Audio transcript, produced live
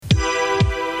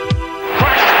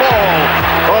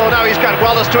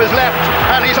Wallace to his left,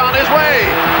 and he's on his way.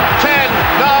 10,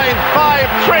 9,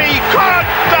 5, 3, cut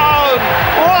down!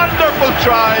 Wonderful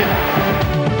try.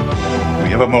 We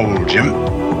have a mole, Jim.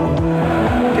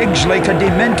 Digs like a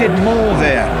demented mole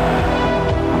there.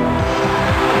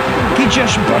 He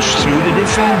just burst through the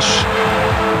defence.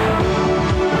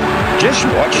 Just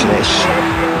watch this.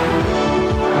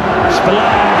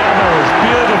 Spillane gathers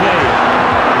beautifully.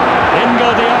 In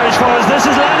go the Irish forwards. This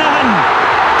is Lenihan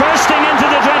bursting into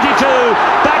the 22.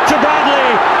 Back to Bradley.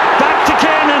 Back to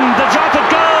Kiernan. The drop at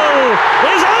goal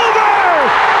is over.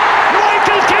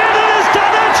 Michael Kiernan has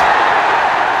done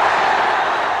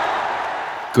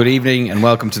it. Good evening and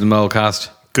welcome to the Molecast.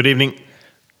 Good evening.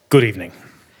 Good evening.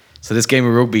 So this game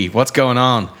of rugby, what's going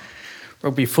on?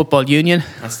 Rugby Football Union.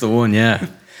 That's the one, yeah.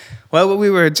 Well, we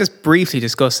were just briefly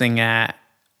discussing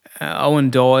Owen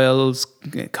Doyle's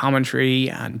commentary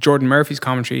and Jordan Murphy's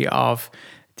commentary of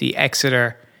the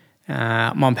Exeter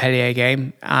Montpellier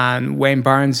game, and Wayne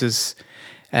Barnes is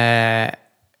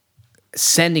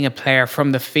sending a player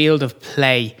from the field of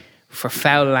play for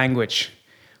foul language,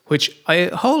 which I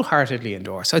wholeheartedly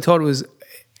endorse. I thought it was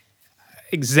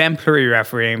exemplary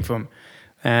refereeing from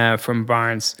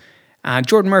Barnes.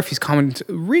 Jordan Murphy's comment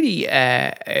really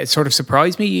sort of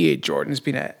surprised me. Jordan's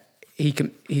been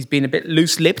he's been a bit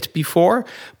loose-lipped before,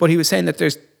 but he was saying that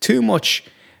there's too much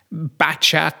back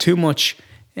chat, too much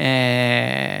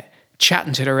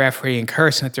chatting to the referee and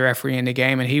cursing at the referee in the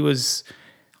game, and I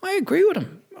agree with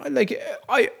him.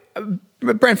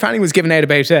 Brent Fanning was given out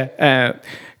about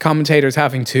commentators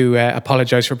having to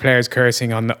apologise for players cursing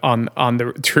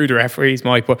through the referees,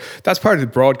 Mike. But that's part of the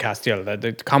broadcast deal.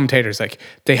 The commentators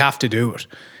they have to do it.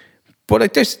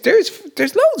 But there's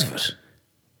loads of it.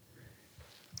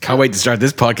 Can't wait to start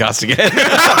this podcast again.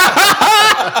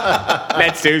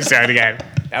 Let's start again.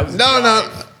 That was No.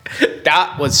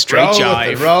 That was straight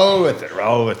jive. Roll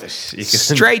with it.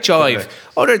 Straight jive.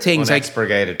 Other things like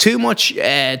unexpurgated.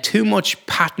 too much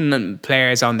patting and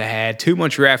players on the head, too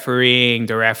much refereeing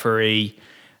the referee.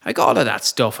 Like all of that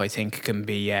stuff, I think can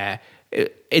be.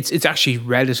 It's actually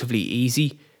relatively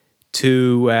easy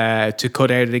to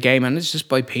cut out of the game, and it's just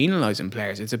by penalising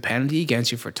players. It's a penalty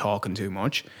against you for talking too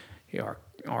much,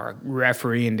 or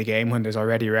refereeing the game when there's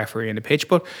already a referee in the pitch.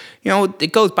 But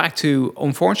it goes back to,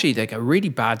 unfortunately, a really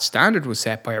bad standard was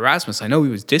set by Erasmus. I know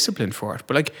he was disciplined for it,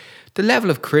 but the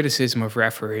level of criticism of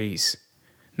referees.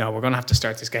 No, we're gonna have to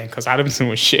start this game because Adamson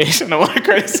was shit, and I want to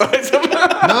criticise him.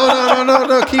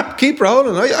 No. Keep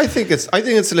rolling. I think it's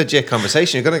a legit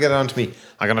conversation. You're going to get on to me.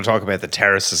 I'm going to talk about the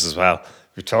terraces as well.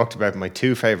 We talked about my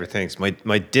two favourite things.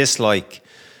 My dislike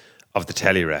of the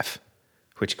telly ref,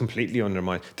 which completely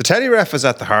undermined. The telly ref was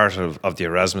at the heart of the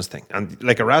Erasmus thing. And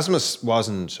Erasmus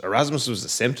was the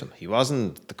symptom. He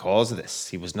wasn't the cause of this.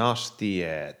 He was not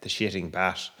the shitting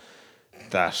bat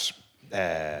that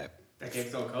gave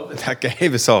us all COVID. That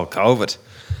gave us all COVID.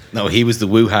 No, he was the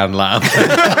Wuhan lab.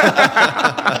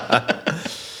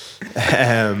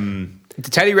 The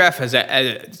telly ref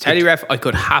I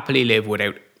could happily live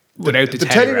without the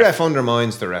telly ref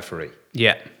undermines the referee.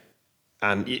 Yeah.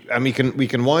 And we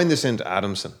can wind this into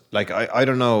Adamson. I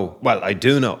don't know. Well, I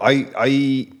do know.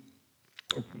 We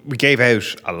gave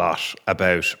out a lot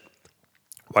about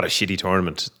what a shitty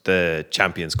tournament the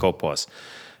Champions Cup was.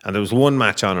 And there was one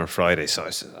match on Friday, so I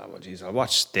said, I'll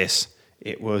watch this.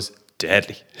 It was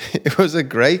deadly. It was a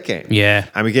great game. Yeah.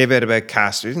 And we gave out about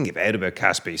Cast. We didn't give out about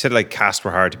Cast, but he said Cast were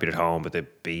hard to beat at home, but the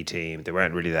B team, they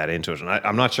weren't really that into it. And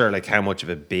I'm not sure how much of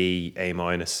a B, A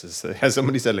minus is. As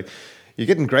somebody said, you're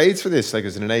getting grades for this.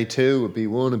 Is it an A2, a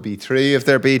B1, a B3 if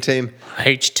they're B team?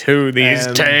 H2 these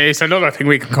days. Another thing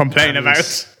we can complain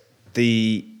about.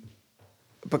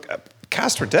 But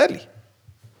Cast were deadly.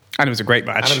 And it was a great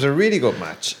match. And it was a really good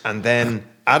match. And then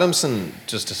Adamson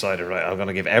just decided, right, I'm going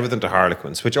to give everything to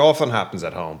Harlequins, which often happens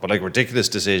at home. But ridiculous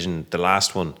decision, the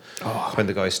last one, when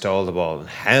the guy stole the ball, and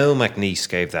how McNeese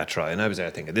gave that try. And I was there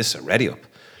thinking, this is already up.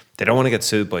 They don't want to get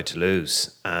sued by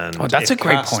Toulouse. And that's a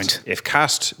great point. If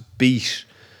Cast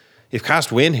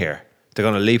win here, they're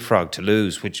going to leapfrog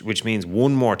Toulouse, which means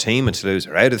one more team in Toulouse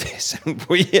are out of this. And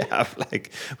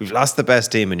we've lost the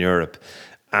best team in Europe,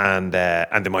 and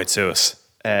they might sue us.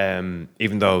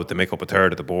 Even though they make up a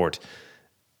third of the board.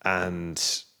 And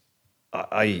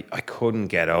I couldn't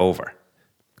get over,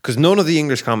 because none of the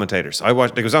English commentators I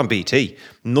watched, it was on BT,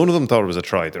 none of them thought it was a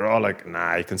try. They're all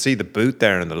nah, you can see the boot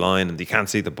there in the line and you can't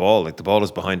see the ball, the ball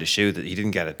is behind his shoe, that he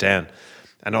didn't get it down.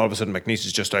 And all of a sudden McNeese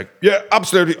is just yeah,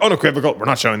 absolutely unequivocal, we're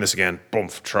not showing this again,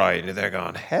 bump, try. And they're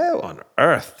going, how on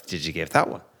earth did you give that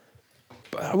one?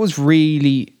 That was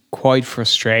really quite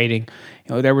frustrating.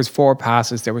 There was 4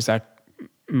 passes, there was that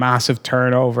massive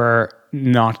turnover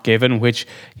not given, which,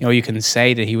 you know, you can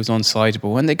say that he was onside, but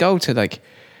when they go to like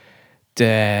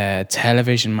the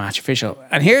television match official,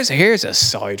 and here's a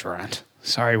side rant.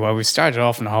 Sorry, well, we started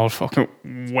off in a whole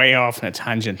fucking way off in a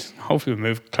tangent. Hopefully we'll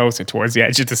move closer towards the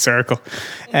edge of the circle.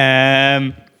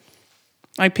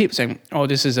 Like people saying, oh,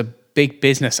 this is a big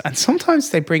business. And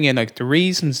sometimes they bring in like the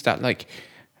reasons that like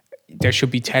there should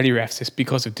be tele-refs is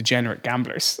because of degenerate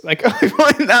gamblers. Like I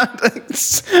find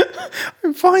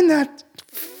that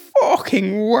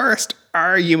fucking worst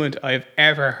argument I've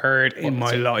ever heard in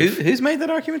my life. Who's made that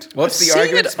argument? What's I've the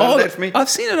argument? Spell it out for me. I've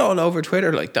seen it all over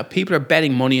Twitter, like that people are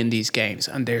betting money in these games,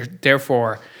 and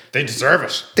therefore They deserve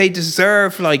it. they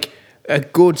deserve like a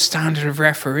good standard of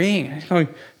refereeing. And it's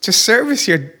like, just service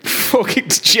your fucking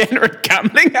degenerate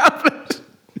gambling habit.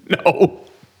 No.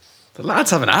 The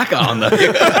lads have an ACCA on though.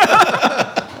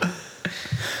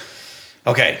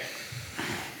 Okay.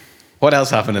 What else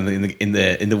happened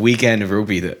in the weekend of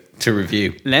rugby to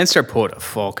review? Leinster put a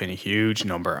fucking huge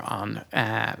number on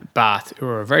Bath, who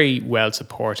are a very well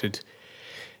supported,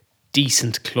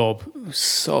 decent club,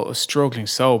 so struggling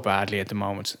so badly at the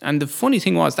moment. And the funny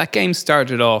thing was that game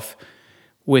started off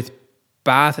with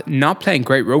Bath not playing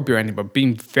great rugby or anything, but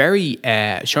being very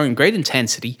showing great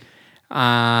intensity,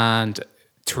 and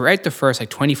throughout the first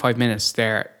like 25 minutes,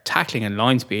 their tackling and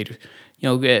line speed, you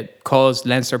know, it caused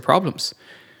Leinster problems.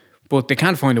 But they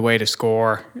can't find a way to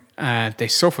score. They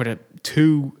suffered it.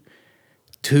 Two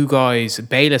guys,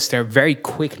 Bayless, their very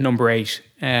quick number 8,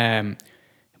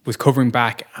 was covering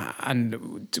back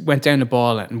and went down the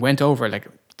ball and went over, like,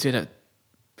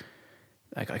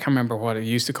 I can't remember what it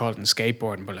used to call it in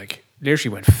skateboarding, but like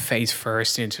literally went face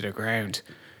first into the ground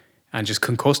and just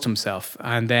concussed himself.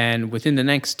 And then within the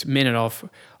next minute off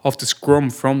the scrum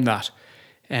from that,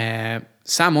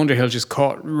 Sam Underhill just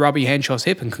caught Robbie Henshaw's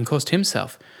hip and concussed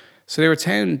himself. So they were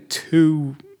down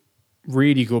 2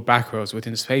 really good back rows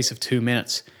within the space of 2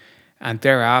 minutes. And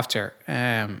thereafter,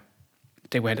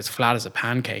 they went as flat as a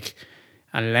pancake.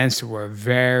 And Leinster were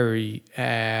very,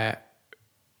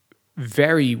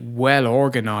 very well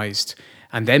organised,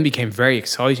 and then became very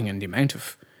exciting in the amount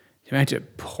of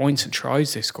points and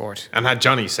tries they scored. And had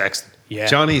Johnny Sexton. Yeah.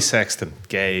 Johnny Sexton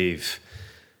gave...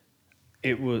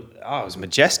 It was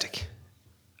majestic.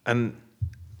 And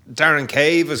Darren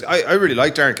Cave was... I really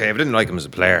liked Darren Cave. I didn't like him as a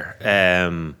player.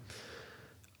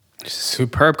 He's a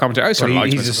superb commentator. I sort of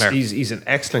liked him as a player. He's an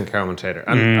excellent commentator.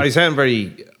 And I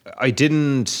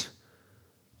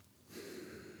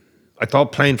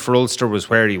thought playing for Ulster was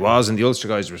where he was, and the Ulster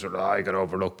guys were sort of, he got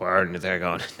overlooked by Ireland. They're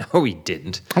going, no, he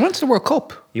didn't. I went to the World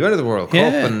Cup. He went to the World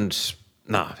Cup, and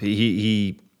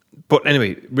he. But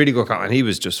anyway, really good comment. And he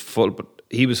was just full, but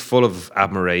he was full of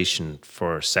admiration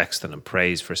for Sexton and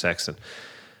praise for Sexton,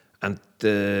 and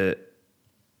the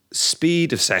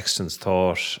speed of Sexton's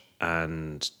thought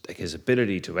and like his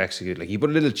ability to execute. Like he put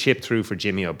a little chip through for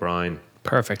Jimmy O'Brien.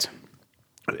 Perfect.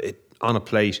 On a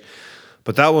plate.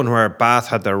 But that one where Bath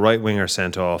had their right winger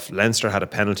sent off, Leinster had a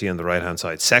penalty on the right-hand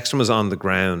side. Sexton was on the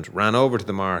ground, ran over to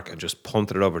the mark and just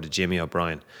punted it over to Jimmy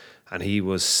O'Brien. And he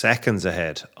was seconds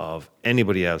ahead of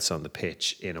anybody else on the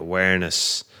pitch in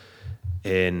awareness,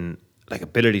 in like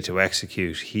ability to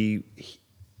execute. He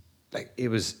like it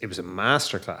was a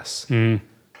masterclass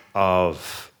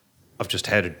of just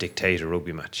how to dictate a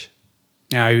rugby match.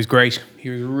 Yeah, he was great.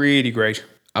 He was really great.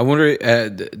 I wonder,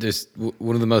 there's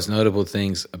one of the most notable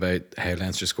things about how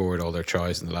Leinster scored all their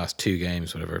tries in the last 2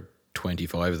 games, whatever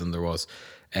 25 of them there was,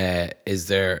 is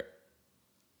there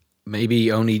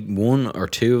maybe only 1 or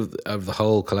 2 of the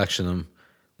whole collection of them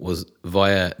was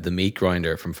via the meat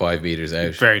grinder from 5 metres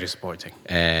out. Very disappointing.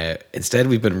 Instead,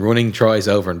 we've been running tries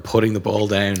over and putting the ball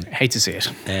down. Hate to see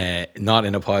it. Not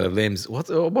in a pile of limbs. What's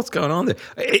going on there?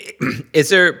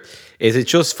 Is it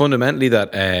just fundamentally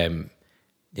that...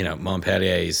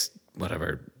 Montpellier's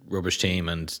whatever rubbish team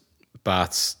and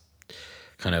Bath's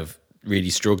kind of really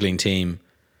struggling team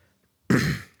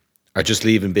are just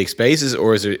leaving big spaces,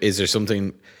 or is there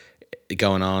something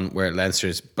going on where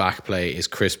Leinster's back play is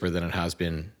crisper than it has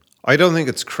been? I don't think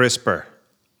it's crisper.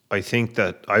 I think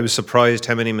that I was surprised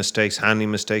how many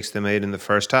handling mistakes they made in the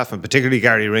first half, and particularly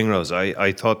Gary Ringrose.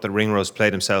 I thought that Ringrose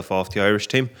played himself off the Irish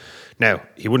team. Now,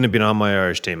 he wouldn't have been on my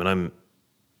Irish team, and I'm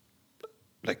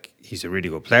like, he's a really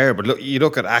good player. But look, you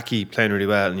look at Aki playing really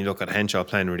well, and you look at Henshaw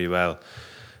playing really well,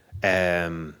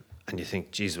 and you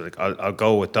think, geez, like, I'll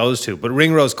go with those two. But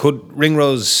Ringrose,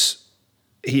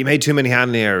 he made too many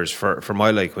handling errors for my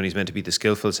like when he's meant to be the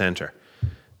skillful centre.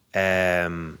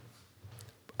 And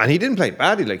he didn't play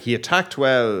badly. Like, he attacked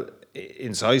well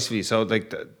incisively. So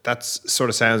like that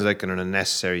sort of sounds like an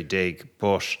unnecessary dig,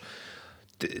 but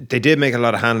they did make a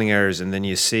lot of handling errors. And then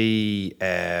you see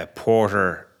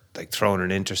Porter like throwing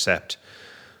an intercept.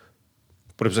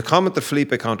 But it was a comment that Felipe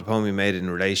Contepomi made in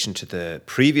relation to the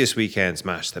previous weekend's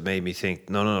match that made me think,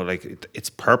 no, like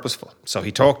it's purposeful. So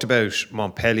he talked about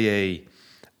Montpellier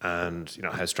and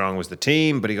how strong was the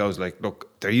team, but he goes like,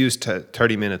 look, they're used to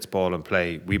 30 minutes ball and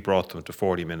play. We brought them to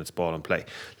 40 minutes ball and play.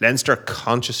 Leinster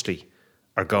consciously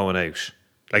are going out.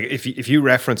 Like if you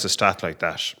reference a stat like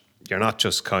that, you're not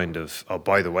just kind of, oh,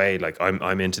 by the way, like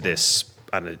I'm into this,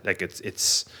 and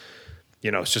it's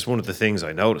just one of the things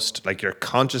I noticed. Like you're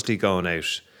consciously going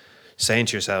out, saying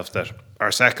to yourself that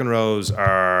our second rows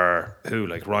are who,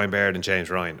 like Ryan Baird and James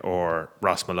Ryan, or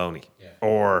Ross Maloney,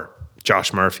 or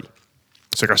Josh Murphy.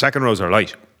 It's like our second rows are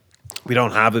light. We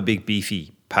don't have a big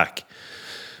beefy pack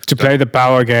to play the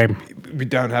power game. We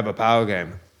don't have a power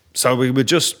game, so we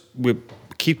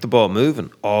keep the ball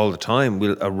moving all the time.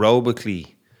 We'll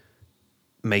aerobically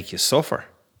make you suffer,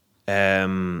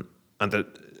 so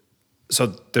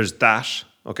there's that.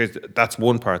 Okay, that's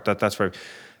one part. That's very,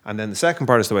 and then the second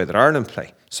part is the way that Ireland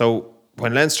play. So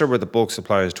when Leinster were the bulk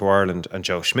suppliers to Ireland and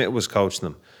Joe Schmidt was coaching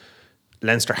them,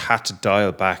 Leinster had to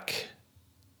dial back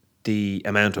the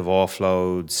amount of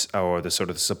offloads or the sort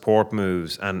of support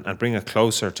moves and bring it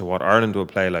closer to what Ireland would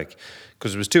play like,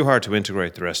 because it was too hard to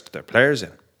integrate the rest of their players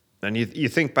in. And you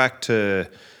think back to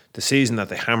the season that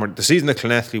they hammered, the season that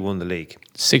Clonethley won the league,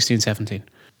 16-17.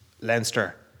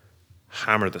 Leinster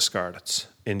hammered the Scarlets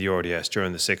in the RDS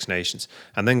during the Six Nations,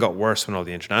 and then got worse when all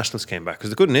the internationals came back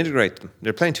because they couldn't integrate them.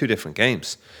 They're playing two different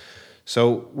games.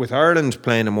 So with Ireland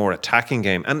playing a more attacking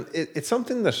game, and it's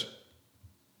something that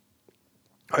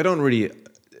I don't really.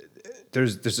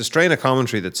 There's a strain of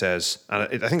commentary that says,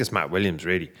 and I think it's Matt Williams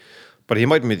really, but he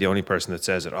mightn't be the only person that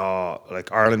says it. Oh,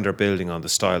 like Ireland are building on the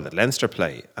style that Leinster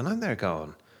play, and I'm there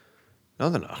going, no,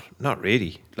 they're not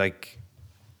really. Like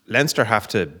Leinster have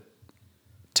to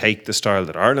take the style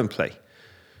that Ireland play.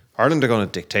 Ireland are going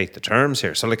to dictate the terms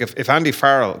here. So like if Andy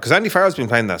Farrell, because Andy Farrell's been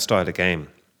playing that style of game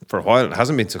for a while, it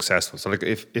hasn't been successful. So like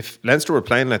if Leinster were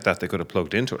playing like that, they could have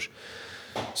plugged into it.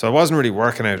 So it wasn't really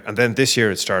working out. And then this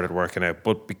year it started working out.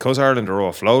 But because Ireland are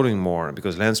offloading more and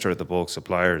because Leinster are the bulk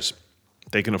suppliers,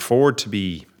 they can afford to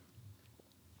be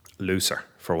looser,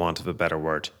 for want of a better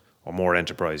word, or more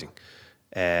enterprising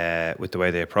with the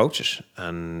way they approach it.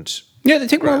 And yeah, they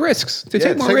take more risks. They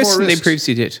take more risks than they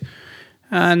previously did.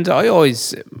 And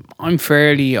I'm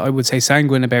fairly, I would say,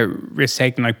 sanguine about risk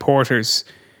taking. Like Porter's,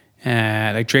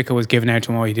 like Dricka was given out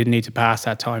to him, oh, he didn't need to pass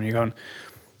that time. You're going,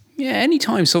 yeah,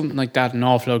 anytime something like that, an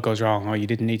offload goes wrong, oh, you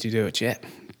didn't need to do it, yeah.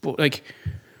 But like,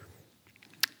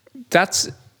 that's,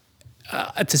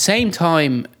 at the same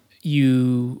time,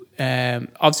 you,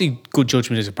 obviously good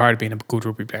judgment is a part of being a good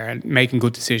rugby player and making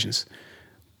good decisions.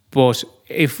 But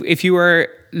if you were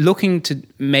looking to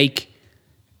make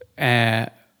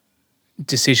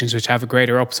decisions which have a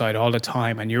greater upside all the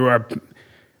time and you are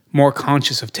more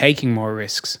conscious of taking more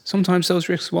risks, sometimes those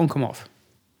risks won't come off.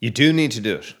 You do need to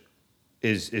do it,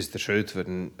 is the truth of it.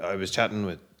 And I was chatting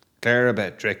with Claire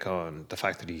about Dricka and the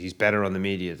fact that he's better on the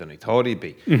media than he thought he'd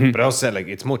be. Mm-hmm. But I also said, like,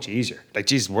 it's much easier. Like,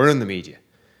 geez, we're in the media.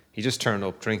 You just turn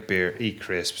up, drink beer, eat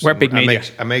crisps. We're big media.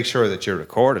 And make sure that you're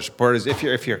recorded. Whereas if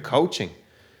you're coaching,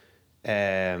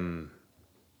 it's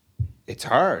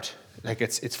hard. Like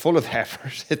it's full of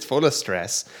effort, it's full of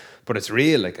stress, but it's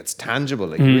real. Like it's tangible.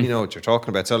 Like you really know what you're talking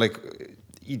about. So like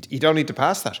you don't need to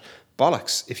pass that.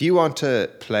 Bollocks. If you want to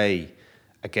play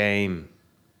a game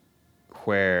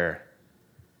where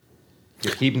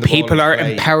you're keeping the people ball are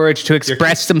play, empowered to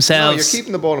express themselves. No, you're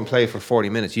keeping the ball in play for 40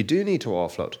 minutes. You do need to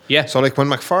offload. Yeah. So like when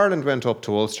McFarland went up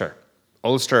to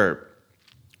Ulster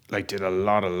like did a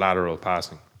lot of lateral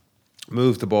passing,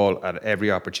 moved the ball at every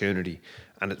opportunity.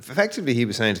 And effectively, he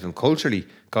was saying to them, culturally,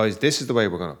 guys, this is the way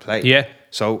we're going to play. Yeah.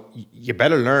 So you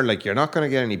better learn, like, you're not going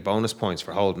to get any bonus points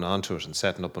for holding on to it and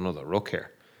setting up another ruck here.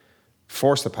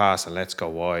 Force the pass and let's go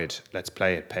wide. Let's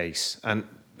play at pace. And,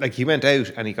 like, he went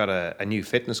out and he got a new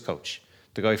fitness coach.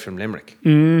 The guy from Limerick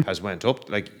has went up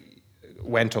there.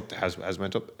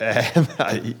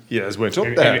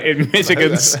 In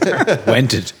Michigan's.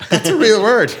 Wented. That's a real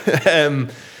word.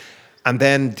 And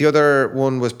then the other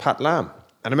one was Pat Lam.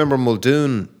 And I remember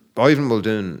Ivan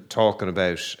Muldoon talking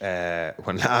about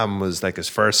when Lam was like his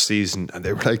first season and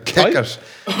they were like, kick it.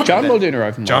 John Muldoon or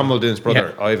Ivan? John Muldoon's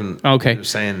brother, yeah. Ivan, okay.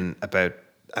 was saying about,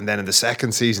 and then in the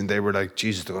second season they were like,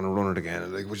 Jesus, they're going to run it again.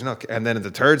 And like, would you not? And then in the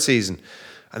third season,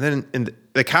 and then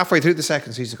like halfway through the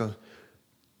second season, going,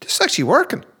 this is actually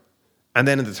working. And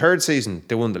then in the third season,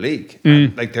 they won the league.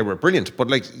 And, like, they were brilliant. But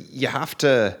like, you have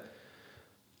to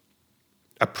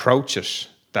approach it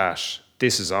that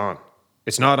this is on.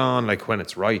 It's not on like when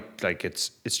it's right. Like it's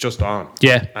just on.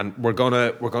 Yeah. And we're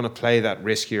gonna play that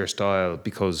riskier style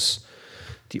because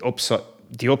the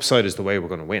upside is the way we're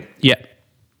going to win. Yeah.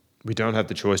 We don't have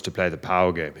the choice to play the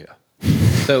power game here.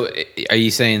 So, are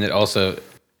you saying that also?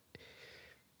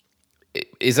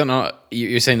 Is that not?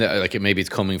 You're saying that like maybe it's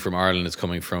coming from Ireland, it's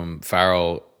coming from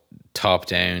Farrell, top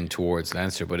down towards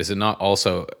Leinster, but is it not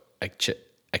also a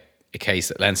case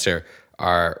that Leinster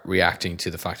are reacting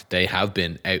to the fact that they have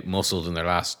been out-muscled in their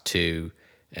last two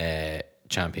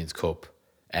Champions Cup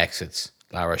exits,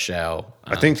 La Rochelle?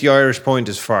 I think the Irish point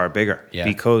is far bigger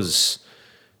because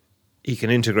you can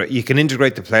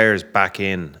integrate the players back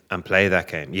in and play that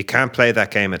game. You can't play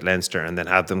that game at Leinster and then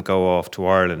have them go off to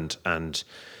Ireland and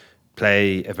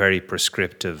play a very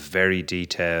prescriptive, very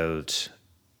detailed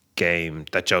game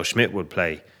that Joe Schmidt would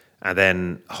play, and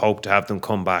then hope to have them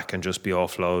come back and just be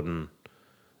offloading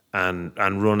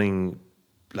and running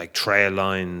like trail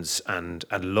lines and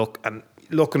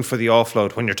looking for the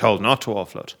offload when you're told not to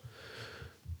offload.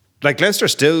 Like Leinster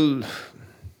still,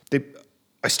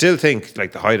 I still think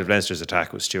like the height of Leinster's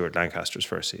attack was Stuart Lancaster's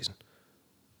first season.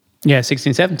 Yeah,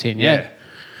 16-17, yeah.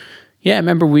 Yeah, I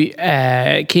remember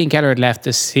Cian Keller had left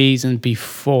the season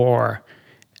before,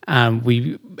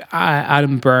 and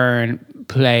Adam Byrne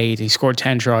played. He scored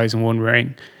 10 tries in one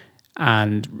ring,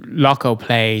 and Loco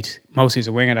played mostly as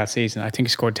a winger that season. I think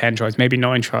he scored 10 tries, maybe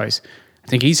 9 tries. I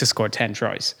think he's just scored 10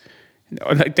 tries.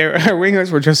 Like our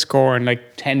wingers were just scoring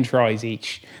like 10 tries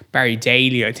each. Barry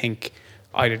Daly, I think,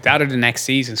 either that or the next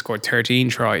season scored 13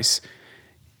 tries.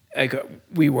 Like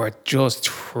we were just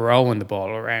throwing the ball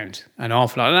around an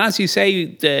awful lot. And as you say,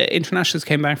 the internationals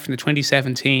came back from the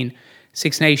 2017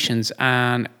 Six Nations,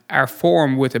 and our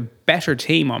form with a better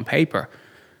team on paper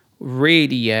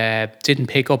really didn't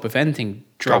pick up. If anything,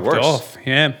 dropped off.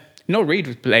 Yeah. No,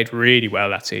 Reid played really well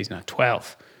that season at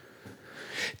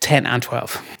 10 and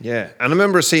 12. Yeah. And I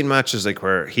remember seeing matches like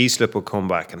where Heaslip would come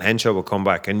back and Henshaw would come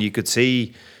back, and you could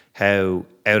see how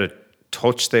out of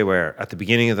touch they were at the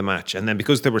beginning of the match, and then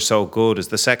because they were so good, as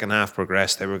the second half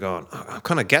progressed, they were going, I'm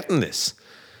kind of getting this,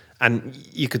 and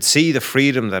you could see the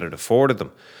freedom that it afforded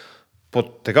them.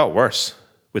 But they got worse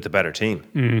with the better team.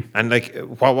 And like,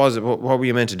 what was it? What were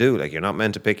you meant to do? Like, you're not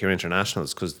meant to pick your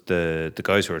internationals because the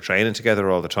guys who are training together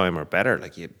all the time are better.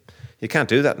 Like, you can't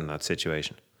do that in that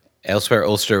situation. Elsewhere,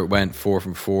 Ulster went 4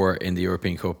 from 4 in the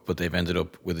European Cup, but they've ended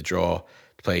up with a draw.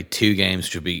 Played 2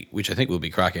 games, which I think will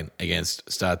be cracking,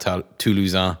 against Stade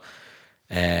Toulousain.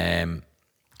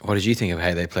 What did you think of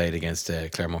how they played against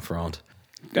Clermont-Ferrand?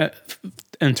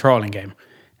 Enthralling game.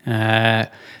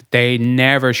 They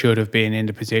never should have been in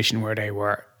the position where they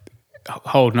were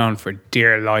holding on for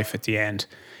dear life at the end.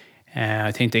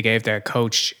 I think they gave their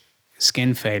coach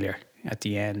skin failure at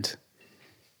the end.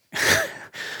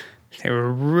 They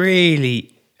were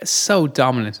really so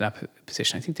dominant in that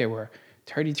position. I think they were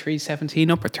 33-17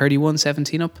 up or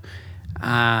 31-17 up.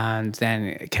 And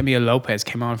then Camille Lopez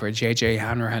came on for JJ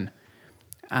Hanrahan.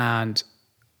 And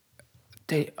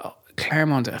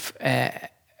Claremont,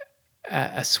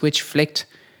 a switch flicked,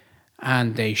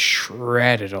 and they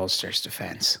shredded Ulster's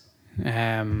defence.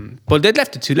 But they'd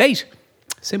left it too late.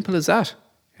 Simple as that.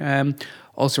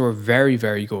 Ulster were very,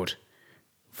 very good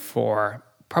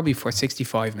probably for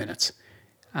 65 minutes.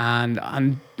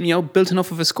 And built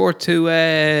enough of a score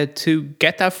to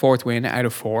get that fourth win out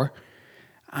of 4.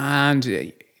 And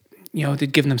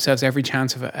they'd given themselves every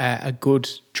chance of a good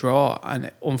draw.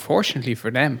 And unfortunately for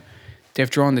them, they've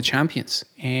drawn the champions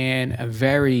in a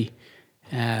very,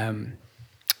 in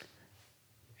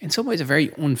some ways, a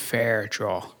very unfair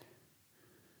draw.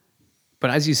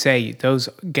 But as you say, those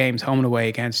games home and away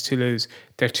against Toulouse,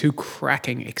 they're 2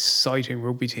 cracking, exciting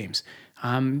rugby teams.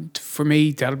 For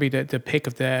me, that'll be the pick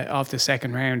of the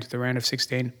second round, the round of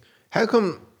 16. How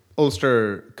come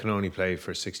Ulster can only play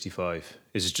for 65?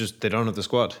 Is it just they don't have the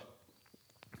squad?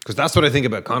 Because that's what I think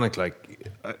about Connacht. Like,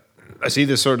 I see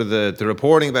this sort of the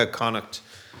reporting about Connacht,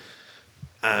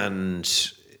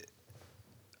 and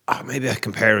maybe I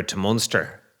compare it to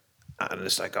Munster, and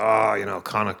it's like,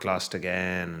 Connacht lost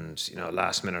again, and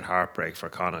last minute heartbreak for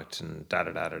Connacht, and da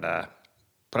da da da da.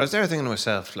 But I was there thinking to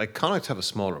myself, like, Connacht have a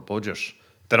smaller budget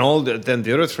than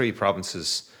the other 3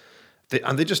 provinces,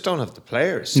 and they just don't have the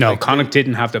players. No, like, Connacht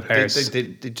didn't have the players. They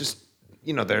just,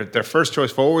 their first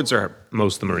choice forwards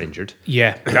most of them are injured.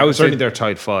 Yeah, that was certainly their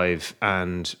tight 5,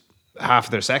 and half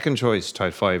of their second choice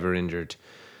tight 5 are injured,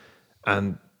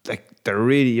 and like you're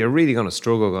really going to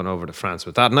struggle going over to France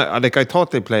with that. And I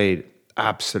thought they played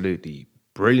absolutely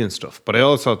brilliant stuff, but I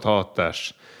also thought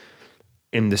that,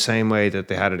 in the same way that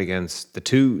they had it against the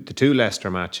two Leicester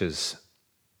matches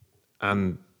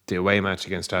and the away match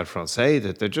against Stade Francais,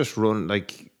 that they just run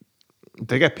like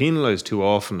they get penalised too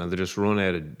often and they just run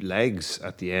out of legs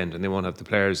at the end and they won't have the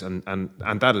players and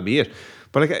that'll be it.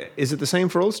 But like, is it the same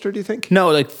for Ulster, do you think? No,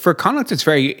 like for Connacht, it's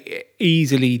very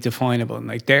easily definable. And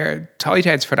like their tight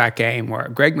heads for that game were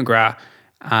Greg McGrath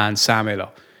and Sam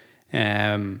Illo.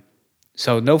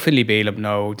 So no Finlay Beelum,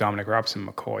 no Dominic Robson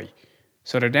McCoy.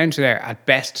 So they're down to their, at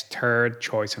best, third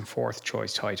choice and fourth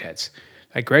choice tight heads.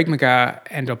 Like Greg McGrath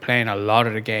ended up playing a lot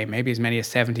of the game, maybe as many as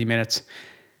 70 minutes.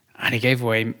 And he gave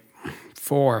away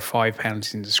 4 or 5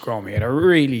 penalties in the scrum. He had a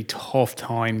really tough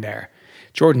time there.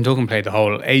 Jordan Duggan played the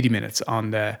whole 80 minutes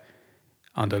on the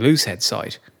loosehead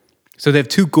side. So they have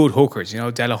 2 good hookers,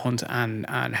 Delahunt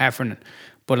and Heffernan.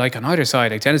 But like on either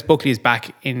side, like Dennis Buckley is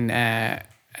back in,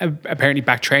 apparently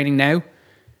back training now.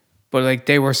 But like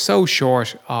they were so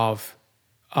short of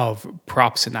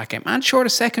props in that game. And short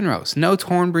of second rows. No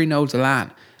Thornbury, no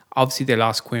Delan. Obviously they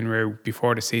lost Quinn Rue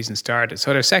before the season started.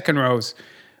 So their second rows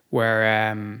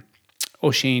were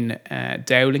Oisin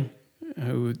Dowling,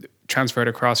 who transferred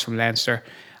across from Leinster,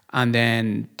 and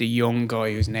then the young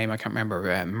guy whose name I can't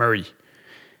remember, Murray.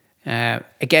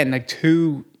 Again, like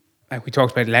 2, like we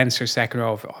talked about Leinster second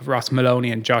row of Ross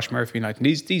Maloney and Josh Murphy. Like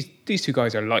these 2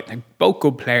 guys are like both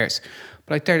good players,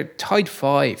 but like they're tight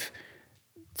 5.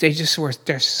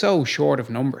 They're so short of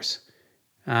numbers,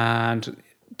 and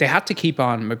they had to keep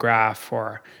on McGrath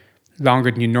for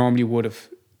longer than you normally would have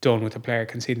done with a player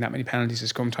conceding that many penalties at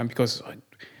scrum time, because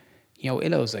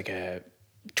Illo's like a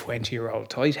 20-year-old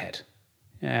tight head.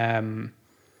 And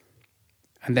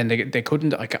then they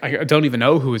couldn't. I don't even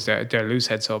know who was their loose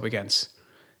head sub against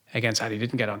that. He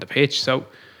didn't get on the pitch, so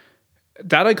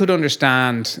that I could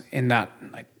understand. In that,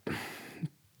 like,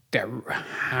 they're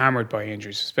hammered by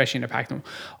injuries, especially in the Pakenham.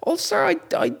 Also,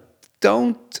 I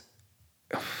don't.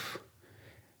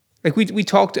 Like we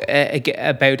talked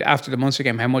about after the Munster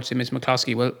game how much they missed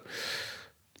McCloskey. Well,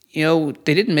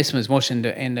 they didn't miss him as much in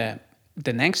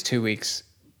the next 2 weeks,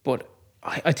 but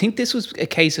I think this was a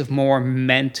case of more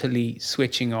mentally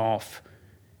switching off,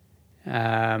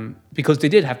 because they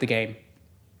did have the game.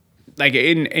 Like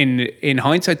in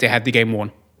hindsight, they had the game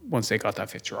won once they got that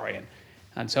 5th try in,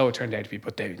 and so it turned out to be.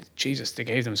 But they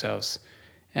gave themselves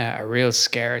a real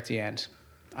scare at the end.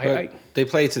 They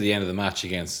played to the end of the match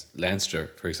against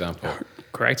Leinster, for example.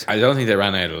 Correct. I don't think they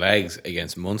ran out of legs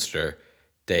against Munster.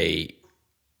 They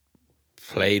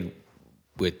played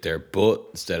with their butt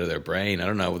instead of their brain. I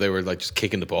don't know. They were like just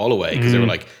kicking the ball away because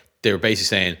they were basically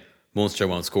saying Munster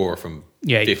won't score from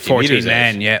 50 14 meters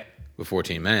men, out with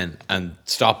 14 men, and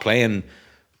stopped playing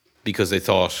because they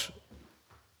thought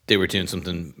they were doing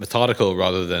something methodical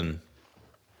rather than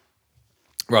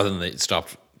they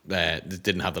stopped. They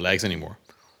didn't have the legs anymore.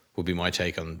 Would be my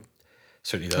take on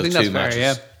certainly those 2 matches.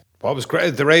 Fair, yeah. What was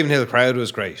great, the Ravenhill crowd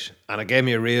was great, and it gave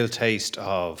me a real taste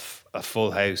of a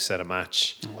full house at a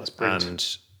match. Oh, that's brilliant.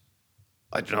 And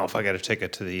I don't know if I get a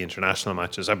ticket to the international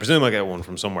matches. I presume I get one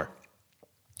from somewhere.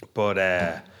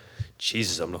 But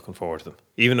Jesus, I'm looking forward to them.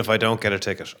 Even if I don't get a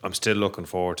ticket, I'm still looking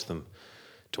forward to them,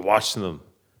 to watching them,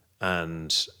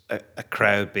 and a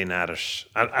crowd being at it,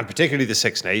 and particularly the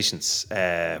Six Nations,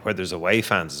 where there's away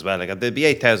fans as well. Like there'll be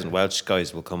 8,000 Welsh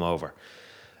guys will come over,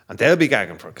 and they'll be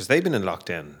gagging for it because they've been in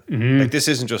lockdown. Mm-hmm. Like this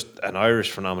isn't just an Irish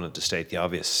phenomenon, to state the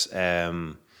obvious.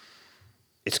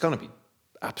 It's going to be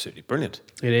absolutely brilliant.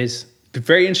 It is. Be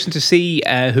very interesting to see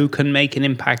who can make an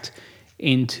impact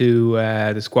into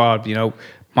the squad.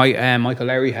 Michael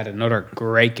Lowry had another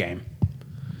great game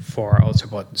for Ulster,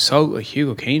 but so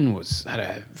Hugo Keane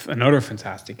had another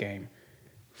fantastic game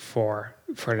for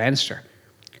Leinster.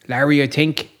 Lowry, I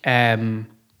think has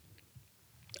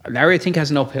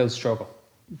an uphill struggle.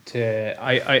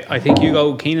 I think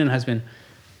Hugo Keenan has been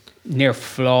near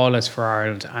flawless for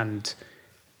Ireland, and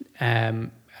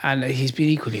he's been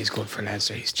equally as good for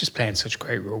Leinster. He's just playing such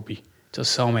great rugby, does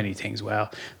so many things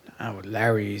well.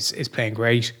 Larry is playing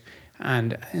great.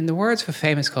 And in the words of a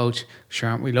famous coach, sure,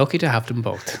 aren't we lucky to have them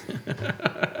both?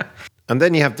 And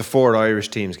then you have the 4 Irish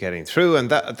teams getting through, and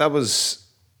that was,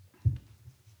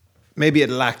 maybe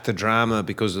it lacked the drama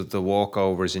because of the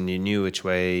walkovers, and you knew which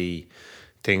way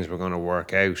things were going to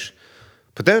work out.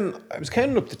 But then I was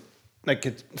counting up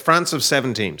France have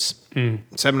 7 teams.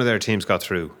 7 of their teams got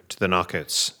through to the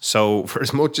knockouts. So for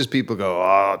as much as people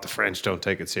go, the French don't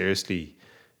take it seriously,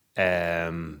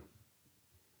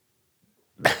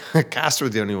 Castres were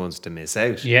the only ones to miss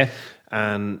out. Yeah.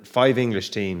 And 5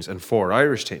 English teams and 4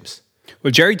 Irish teams.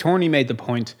 Well, Jerry Thorney made the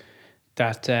point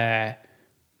that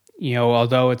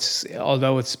although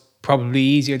it's probably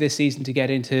easier this season to get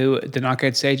into the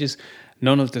knockout stages,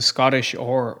 none of the Scottish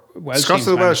or Welsh Scots teams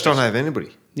and the Welsh don't have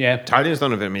anybody. Yeah. Italians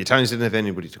don't have. I mean, Italians didn't have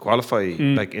anybody to qualify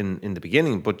like in the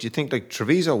beginning. But do you think like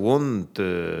Treviso won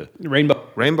the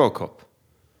Rainbow Cup,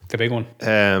 The big one.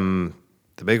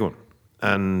 the big one,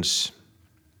 and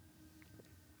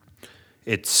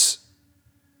it's,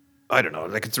 I don't know,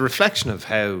 like it's a reflection of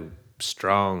how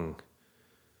strong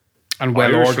And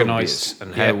well Irish rugby organised. is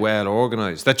and how well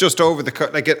organised. That just over the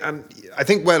like it, and I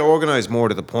think well organised more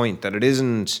to the point that it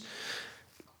isn't.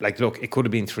 Like, look, it could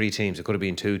have been 3 teams, it could have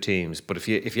been 2 teams, but if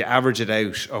you average it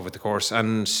out over the course,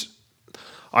 and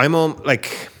I'm on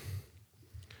like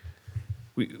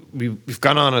we've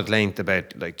gone on at length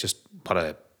about like just what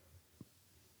a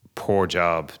poor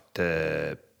job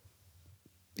the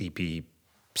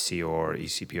EPC or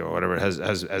ECP or whatever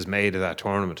has made of that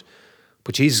tournament.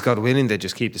 But Jesus, God willing, they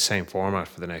just keep the same format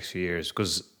for the next few years,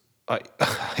 because I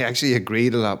actually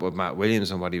agreed a lot with Matt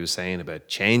Williams on what he was saying about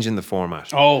changing the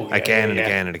format again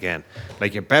and again.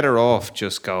 Like, you're better off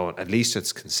just going, at least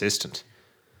it's consistent.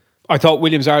 I thought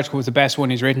Williams' article was the best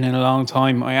one he's written in a long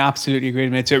time. I absolutely agree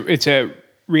with him. It's a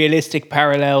realistic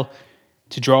parallel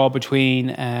to draw between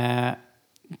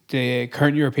the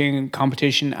current European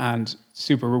competition and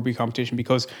Super Rugby competition,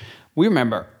 because we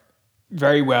remember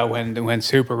very well when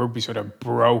Super Rugby sort of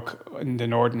broke in the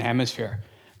Northern Hemisphere.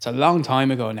 It's a long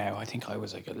time ago now. I think I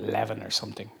was like 11 or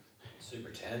something.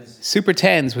 Super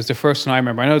 10s was the first one I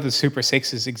remember. I know the Super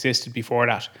 6s existed before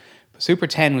that, but Super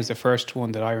 10 was the first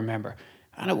one that I remember.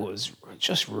 And it was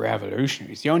just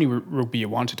revolutionary. It's the only rugby you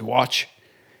wanted to watch.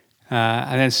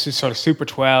 And then sort of Super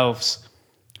 12s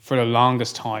for the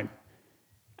longest time.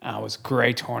 It was a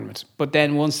great tournament. But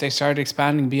then once they started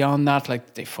expanding beyond that,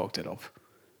 like, they fucked it up.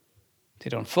 They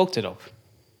done fucked it up.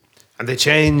 And they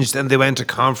changed, and they went to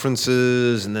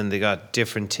conferences, and then they got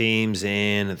different teams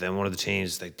in, and then one of the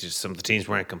teams, like, just some of the teams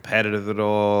weren't competitive at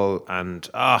all, and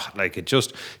like, it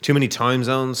just too many time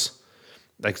zones.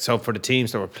 Like, so for the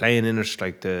teams that were playing in it,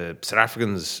 like the South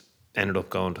Africans ended up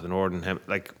going to the Northern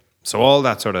like, so all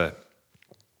that sort of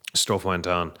stuff went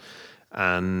on,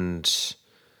 and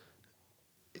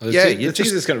the thing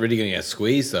that's really going to get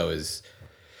squeezed though is,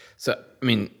 so I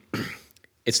mean.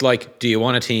 It's like, do you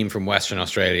want a team from Western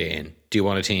Australia in? Do you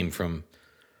want a team from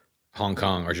Hong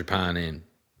Kong or Japan in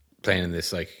playing in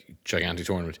this like gigantic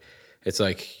tournament? It's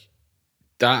like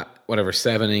that, whatever,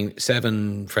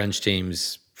 seven French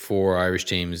teams, 4 Irish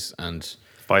teams, and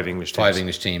 5 English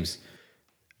teams.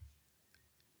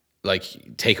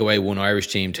 Like, take away 1 Irish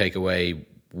team, take away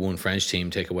 1 French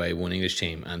team, take away 1 English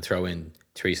team, and throw in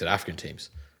 3 South African teams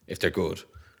if they're good.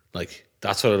 Like,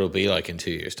 that's what it'll be like in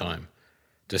 2 years' time.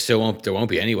 There won't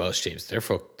be any Welsh teams. They're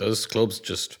fucked. Those clubs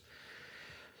just,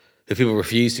 the people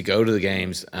refuse to go to the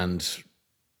games, and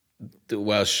the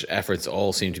Welsh efforts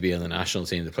all seem to be on the national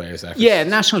team, the players' efforts. Yeah,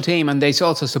 national team, and they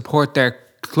also support their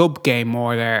club game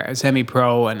more, their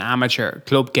semi-pro and amateur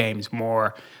club games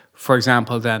more, for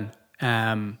example, than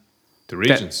the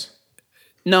regions.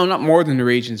 No, not more than the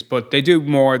regions, but they do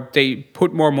more. They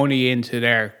put more money into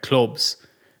their clubs.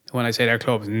 When I say their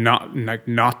clubs,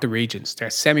 not the regions, they're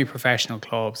semi-professional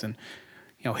clubs and,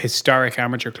 you know, historic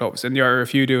amateur clubs, and there are a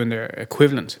few doing their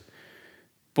equivalent.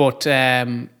 But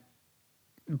like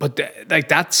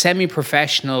that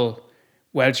semi-professional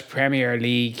Welsh Premier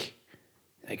League,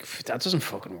 like, that doesn't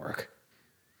fucking work.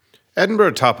 Edinburgh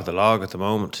are top of the log at the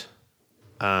moment,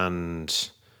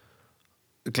 and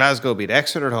Glasgow beat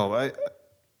Exeter at home.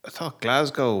 I thought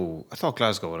Glasgow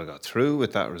would have got through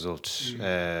with that result.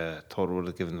 Thought it would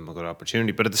have given them a good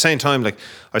opportunity. But at the same time, like,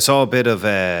 I saw a bit of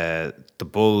the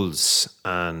Bulls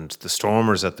and the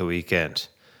Stormers at the weekend.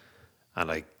 And,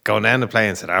 like, going down to play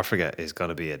in South Africa is going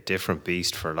to be a different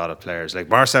beast for a lot of players. Like,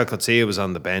 Marcel Coetzee was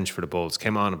on the bench for the Bulls,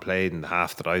 came on and played in the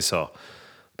half that I saw.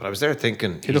 But I was there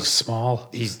thinking, he looks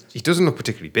small. He doesn't look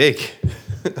particularly big.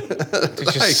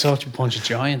 There's just such a bunch of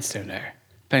giants down there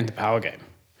playing the power game.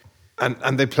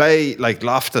 And they play like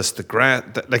Loftus, the grass,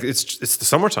 like it's the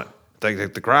summertime.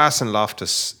 Like the grass in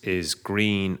Loftus is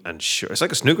green and short. It's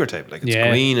like a snooker table. Like, it's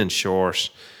green and short,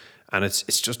 and it's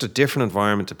just a different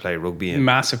environment to play rugby in.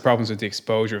 Massive problems with the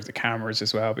exposure of the cameras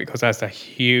as well, because that's that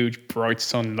huge bright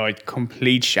sunlight,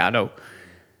 complete shadow.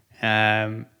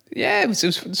 It was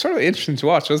sort of interesting to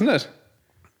watch, wasn't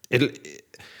it?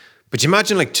 But you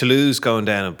imagine like Toulouse going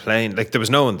down and playing. Like, there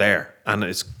was no one there, and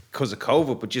it's because of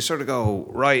COVID, but you sort of go,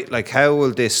 right, like, how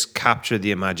will this capture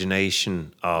the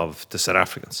imagination of the South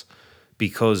Africans?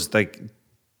 Because, like,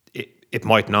 it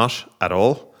might not at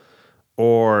all,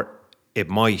 or it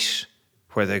might,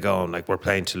 where they're going, like, we're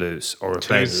playing Toulouse, or we're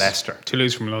playing Leicester.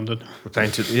 Toulouse from London. We're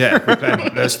playing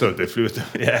Leicester. They flew to,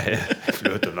 they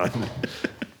flew to London.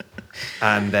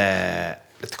 And there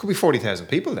could be 40,000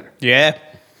 people there. Yeah.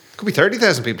 could be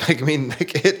 30,000 people. Like, I mean,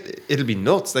 like it'll be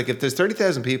nuts. Like, if there's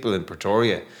 30,000 people in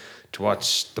Pretoria to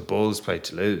watch the Bulls play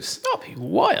Toulouse, That'd be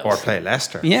wild. or play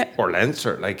Leicester, Yeah. or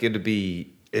Leinster, like it'd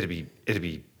be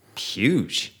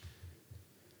huge.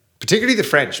 Particularly the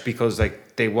French, because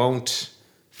like they won't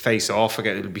face off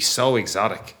again. It'll be so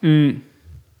exotic.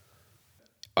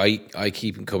 I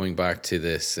keep coming back to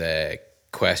this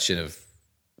question of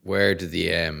where did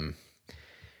the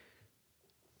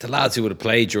lads who would have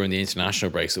played during the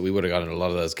international break, so we would have gotten a lot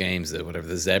of those games, the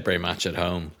Zebre match at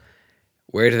home.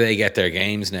 Where do they get their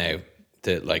games now?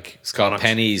 Like Scott Connacht.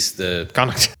 Penny's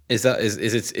Connacht. Is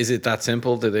it that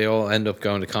simple? Do they all end up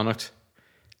going to Connacht?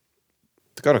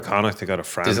 They go to Connacht. They go to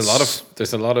France.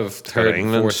 There's a lot of go to third and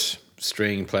England. fourth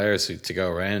string players to go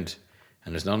around,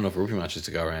 and there's not enough rugby matches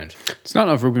to go around. There's not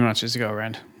enough rugby matches to go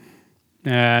around.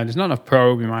 There's not enough pro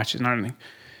rugby matches, not anything.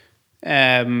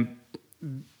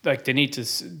 Like they need to,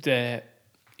 the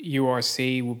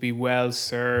URC would be well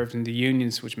served, and the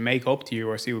unions which make up the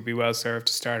URC would be well served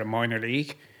to start a minor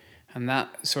league, and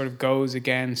that sort of goes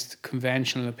against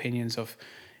conventional opinions of,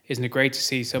 isn't it great to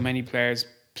see so many players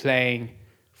playing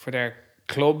for their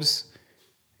clubs?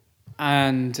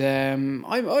 And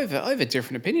I have a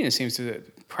different opinion. It seems to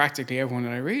practically everyone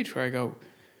that I read, where I go,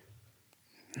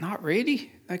 not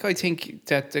really. Like, I think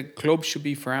that the club should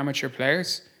be for amateur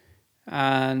players,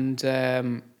 and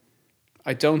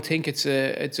I don't think it's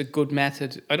a good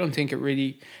method. I don't think it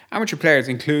really, amateur players,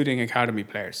 including academy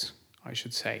players, I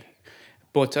should say.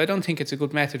 But I don't think it's a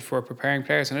good method for preparing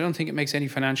players, and I don't think it makes any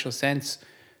financial sense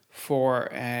for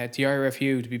the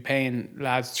IRFU to be paying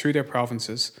lads through their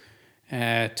provinces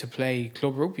to play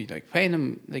club rugby, like paying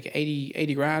them like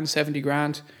 80 grand, 70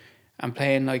 grand, and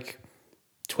playing like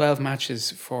 12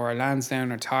 matches for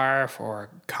Lansdowne or Tarf or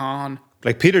Caen.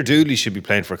 Like Peter Dooley should be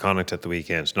playing for Connacht at the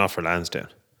weekend, not for Lansdowne.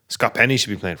 Scott Penny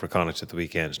should be playing for Connacht at the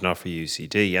weekend, not for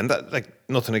UCD. And that, like,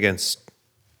 nothing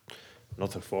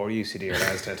for UCD or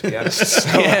Lansdowne, to be honest.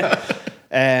 So,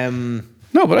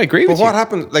 No, but I agree but with what you.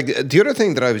 happened? Like, the other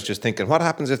thing that I was just thinking, what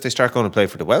happens if they start going to play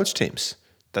for the Welsh teams?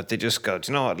 That they just go,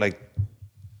 do you know what? Like,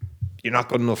 you're not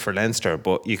good enough for Leinster,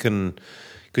 but you can,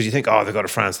 because you think, oh, they go to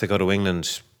France, they go to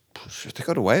England, they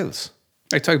go to Wales.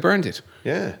 Like Tyburn did,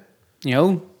 Yeah. you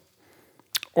know?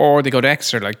 Or they go to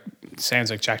Exeter, like, sounds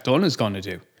like Jack Dunn is going to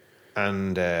do.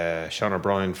 And Sean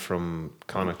O'Brien from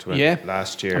Connacht went Yeah.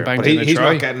 last year, And banged but in a he's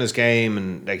try. not getting his game,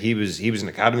 and like he was an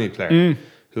academy player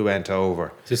who went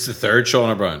over. This is the third Sean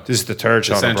O'Brien. This is the third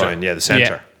Sean centre. O'Brien, the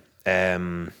centre.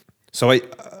 So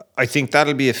I think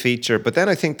that'll be a feature, but then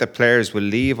I think that players will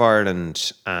leave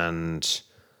Ireland and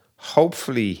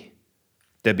hopefully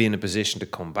they'll be in a position to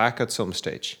come back at some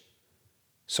stage.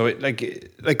 So like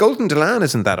Golden Delan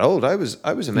isn't that old. I was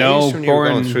amazed when you were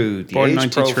going through the born age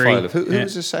 93. profile of who Yeah.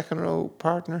 was his second row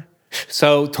partner.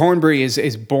 So Thornbury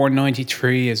is born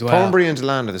 93 as well. Thornbury and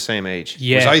Deland are the same age.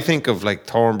 Yeah. Whereas I think of like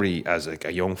Thornbury as like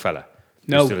a young fella.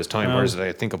 No, Who's still his time. no. Whereas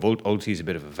I think of Ulti's a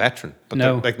bit of a veteran. But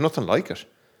No. they're, like nothing like it.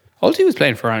 Ulti was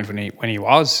playing for Ireland when he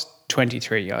was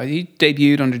 23. He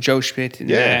debuted under Joe Schmidt in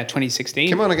 2016.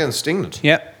 Came on against England.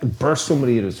 Yeah, Burst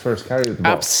somebody at his first carry with the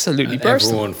ball. absolutely burst.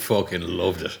 Everyone fucking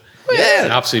loved it. Yeah.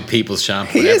 An absolute people's champ.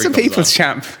 He whenever is a comes people's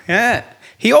on. champ. Yeah,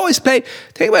 he always played.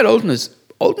 The thing about Ulton is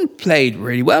Ulton played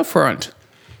really well for Ireland.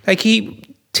 Like, he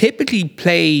typically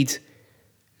played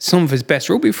some of his best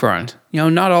rugby for Ireland. You know,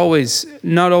 not always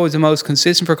the most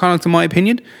consistent for Connacht, in my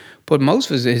opinion, but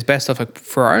most of his best stuff, like,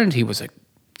 for Ireland, he was like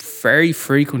very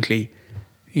frequently,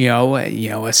 a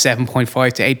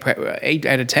 7.5 to 8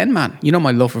 out of 10 man. You know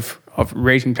my love of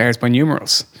rating players by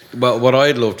numerals. Well, what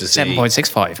I'd love to see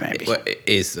 7.65 maybe.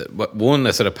 is one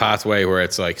a sort of pathway where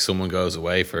it's like someone goes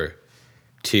away for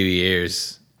 2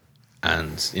 years,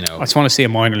 and I just want to see a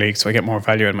minor league so I get more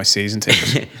value out of my season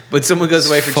ticket. but someone goes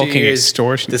away for 2 Fucking years.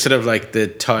 extortion. The sort of like the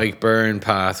Tyke Byrne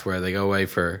path where they go away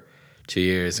for 2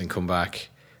 years and come back.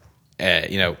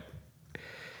 They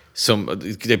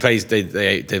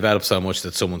develop so much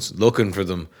that someone's looking for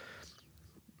them.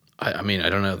 I mean, I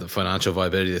don't know the financial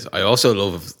viability of this. I also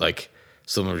love if, like,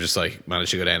 someone just like managed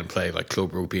to go down and play like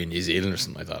club rugby in New Zealand or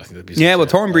something like that. I think that'd be Yeah, well, such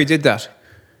a- Thornbury did that,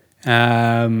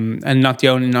 and not the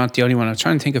only one. I was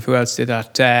trying to think of who else did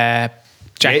that.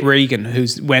 Jack Regan,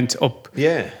 who's went up.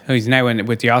 Yeah. Who's now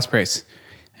with the Ospreys.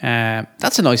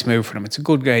 That's a nice move for them. It's a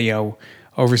good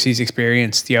overseas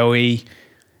experience. The OE,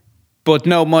 but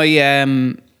no,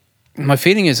 my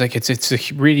feeling is like it's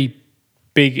a really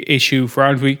big issue for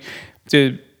Ireland.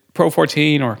 The Pro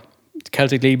 14 or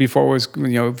Celtic League before was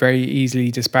very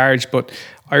easily disparaged, but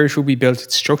Irish rugby built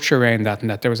its structure around that, and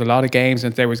that there was a lot of games,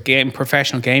 and there was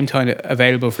professional game time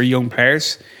available for young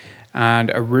players,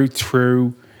 and a route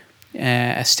through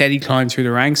a steady climb through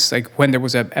the ranks. Like when there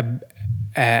was an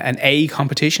A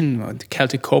competition, the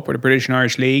Celtic Cup or the British and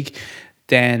Irish League,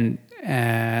 then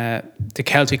the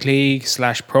Celtic League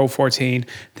 / Pro 14,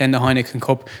 then the Heineken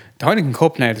Cup. The Heineken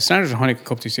Cup now, the standard of the Heineken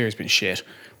Cup this year has been shit.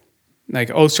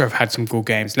 Like Ulster have had some good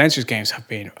games. Leinster's games have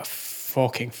been a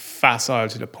fucking facile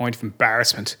to the point of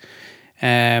embarrassment.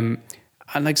 And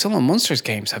like some of Munster's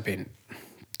games have been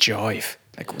jive.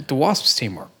 Like the Wasps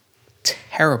team were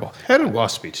terrible. How did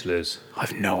Wasps beat Toulouse?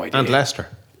 I've no idea. And Leicester.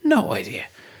 No idea.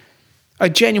 I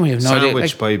genuinely have no idea.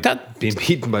 Sandwiched by that, being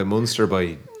beaten by Munster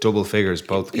by double figures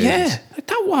both games. yeah, like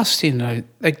that Wasps team.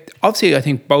 Like obviously, I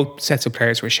think both sets of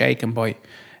players were shaken by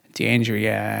the injury.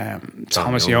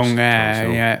 Thomas Young,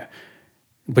 yeah,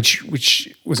 which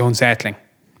was unsettling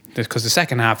because the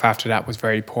second half after that was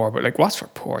very poor. But like Wasps were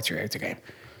poor throughout the game.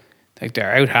 Like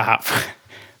their out half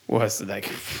was like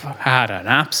had an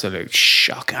absolute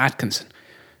shock. Atkinson,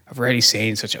 I've rarely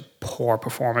seen such a poor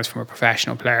performance from a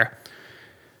professional player.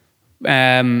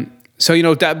 So you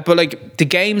know that, but like the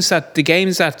games that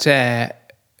the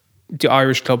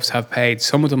Irish clubs have played,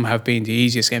 some of them have been the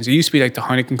easiest games. It used to be like the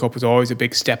Heineken Cup was always a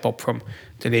big step up from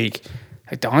the league.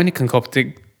 Like the Heineken Cup,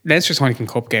 the Leinster's Heineken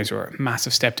Cup games were a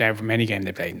massive step down from any game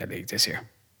they played in the league this year.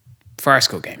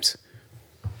 Farcical games.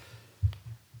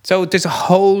 So there's a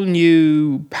whole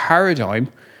new paradigm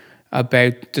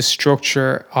about the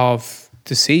structure of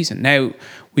the season. Now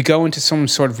we go into some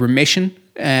sort of remission,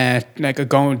 like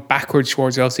going backwards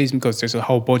towards the season because there's a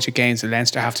whole bunch of games that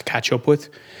Leinster have to catch up with.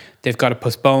 They've got a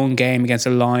postponed game against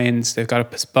the Lions. They've got a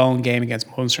postponed game against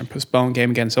Munster and postponed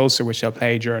game against Ulster, which they'll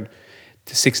play during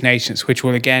the Six Nations, which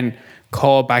will again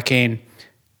call back in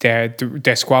their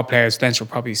squad players. Leinster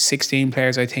probably 16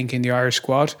 players, I think, in the Irish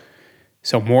squad.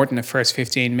 So more than the first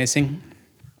 15 missing.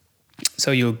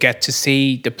 So you'll get to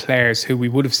see the players who we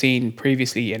would have seen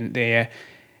previously in the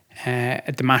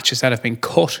matches that have been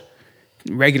cut,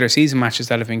 regular season matches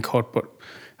that have been cut. But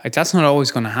like, that's not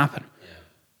always going to happen.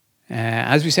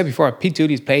 As we said before, Pete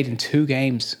Dooley's played in 2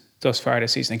 games thus far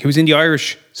this season. Like, he was in the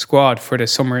Irish squad for the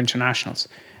summer internationals,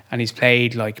 and he's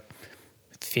played like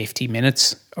 50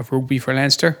 minutes of rugby for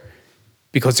Leinster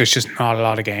because there's just not a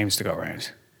lot of games to go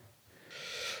around.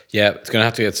 Yeah, it's going to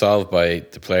have to get solved by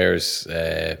the players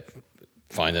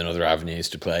finding other avenues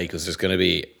to play because it's going to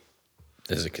be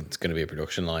a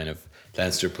production line of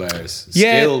Leinster players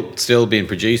still being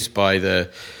produced by the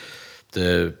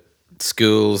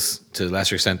schools, to a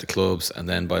lesser extent the clubs, and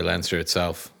then by Leinster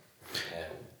itself.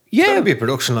 There's got to be a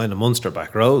production line of Munster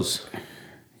back rows.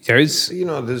 There's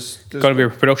got to be a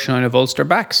production line of Ulster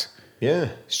backs.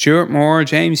 Yeah. Stuart Moore,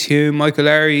 James Hume, Michael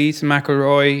Larry, Ethan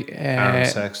McElroy,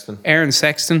 Aaron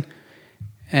Sexton.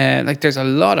 Like there's a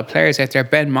lot of players out there.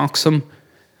 Ben Moxham.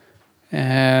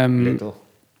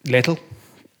 Little.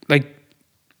 Like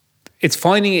it's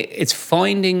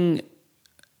finding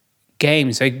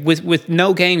games. Like with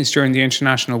no games during the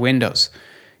international windows,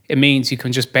 it means you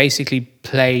can just basically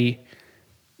play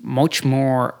much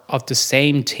more of the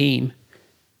same team.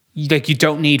 Like you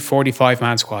don't need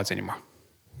 45-man squads anymore.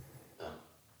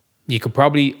 You could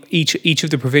probably each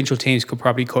of the provincial teams could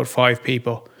probably cut 5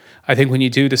 people. I think when you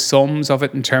do the sums of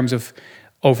it in terms of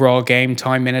overall game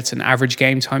time minutes and average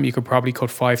game time, you could probably cut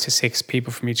 5 to 6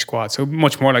 people from each squad. So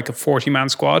much more like a 40-man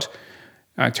squad,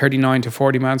 39 to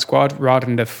 40-man squad rather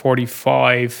than the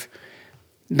 45.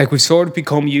 Like we've sort of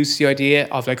become used to the idea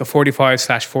of like a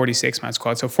 45/46-man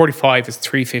squad. So 45 is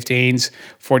 3 15s,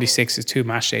 46 is 2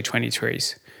 matchday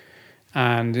 23s.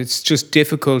 And it's just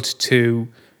difficult to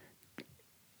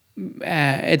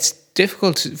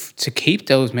to keep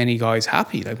those many guys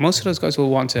happy. Like most of those guys will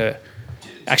want to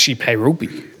actually play rugby.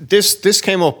 This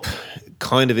came up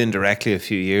kind of indirectly a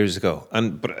few years ago,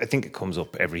 but I think it comes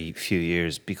up every few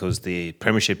years because the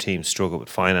Premiership teams struggle with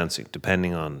financing,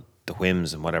 depending on the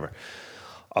whims and whatever,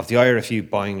 of the IRFU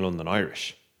buying London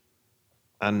Irish.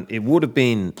 And it would have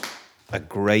been a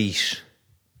great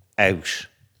out.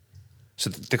 So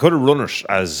they could have run it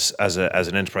as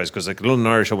an enterprise because like London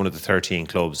Irish are one of the 13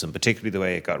 clubs, and particularly the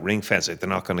way it got ring fenced, like they're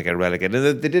not going to get relegated.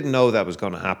 And they didn't know that was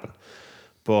going to happen,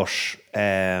 but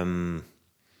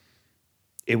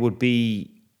it'd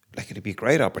be a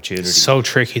great opportunity. So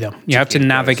tricky though. You have to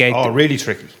navigate. Really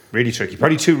tricky.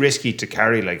 Probably too risky to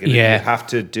carry. Like you have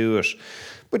to do it,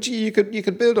 but you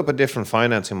could build up a different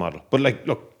financing model. But like,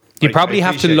 look, you probably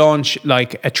have to launch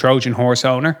like a Trojan horse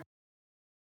owner.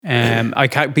 I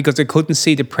can't because I couldn't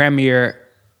see the Premier,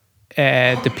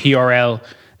 the PRL,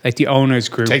 like the owners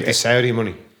group. Take the Saudi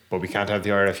money, but we can't have the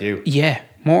RFU. Yeah,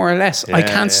 more or less. I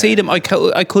can't see them. I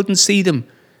couldn't see them,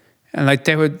 and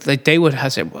they would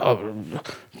have said, "Well,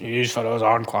 these fellows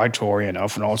aren't quite Tory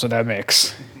enough, and also that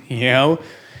mix," you know.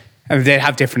 And they'd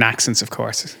have different accents, of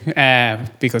course,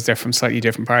 because they're from slightly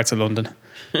different parts of London.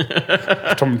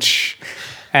 Some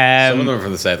of them are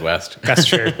from the southwest. That's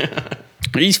true.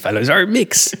 These fellas are a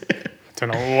mix.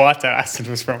 Don't know what that accent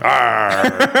was from.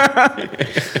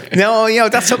 No,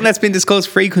 that's something that's been discussed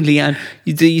frequently, and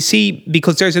you see,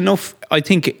 because there's enough. I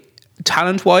think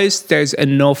talent-wise, there's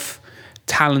enough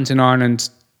talent in Ireland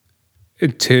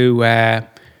to have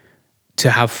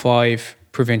 5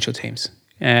 provincial teams.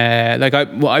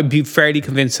 I'd be fairly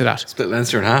convinced of that. Split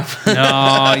Leinster in half.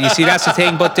 No, you see, that's the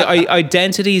thing. But the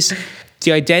identities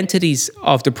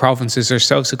of the provinces are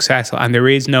so successful, and there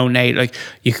is no Nate. Like,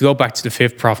 you could go back to the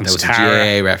 5th province, That was Tara,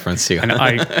 a GAA reference. and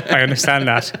I understand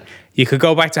that. You could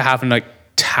go back to having like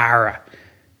Tara,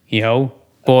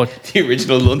 but The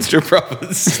original Leinster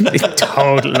province.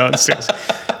 total nonsense.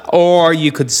 Or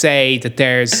you could say that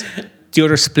there's the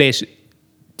other split.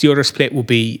 The other split will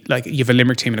be like you have a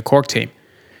Limerick team and a Cork team.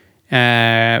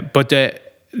 But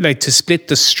to split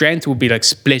the strength would be like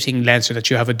splitting Leinster, that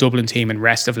you have a Dublin team and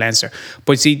rest of Leinster.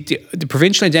 But see, the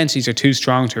provincial identities are too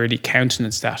strong to really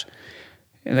countenance that.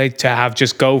 Like to have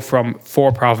just go from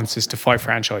 4 provinces to 5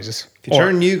 franchises. If you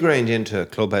turn Newgrange into a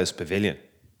clubhouse pavilion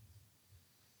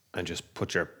and just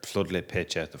put your floodlit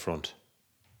pitch out the front,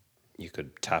 you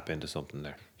could tap into something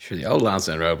there. Sure, the old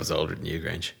Lansdowne Road was older than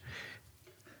Newgrange.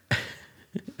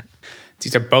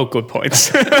 These are both good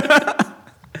points.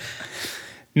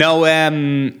 No,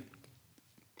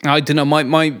 I don't know.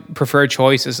 My preferred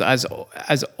choice is as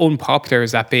unpopular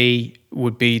as that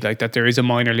would be like that there is a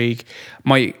minor league.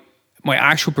 My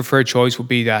actual preferred choice would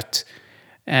be that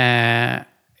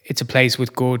it's a place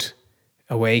with good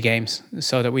away games,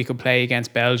 so that we could play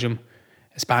against Belgium,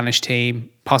 a Spanish team,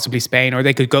 possibly Spain, or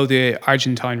they could go the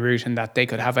Argentine route, and that they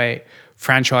could have a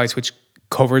franchise which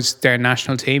covers their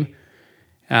national team.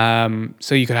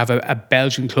 So you could have a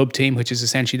Belgian club team, which is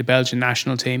essentially the Belgian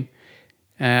national team.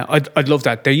 I'd love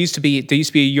that. There used to be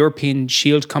a European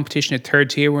Shield competition at 3rd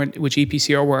tier, which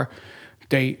EPCR were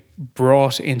they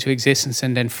brought into existence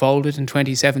and then folded in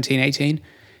 2017-18,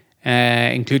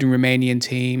 including Romanian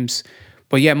teams.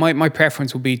 But yeah, my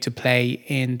preference would be to play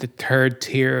in the 3rd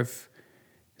tier of,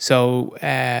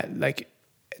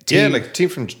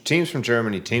 teams from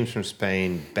Germany, teams from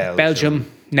Spain, Belgium,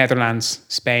 Netherlands,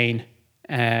 Spain.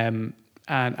 And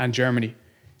Germany,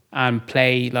 and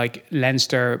play like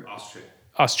Leinster,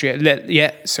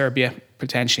 Austria, Serbia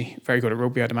potentially, very good at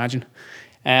rugby, I'd imagine.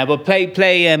 But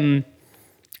play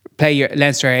your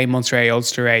Leinster A, Munster A,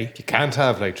 Ulster A. You can't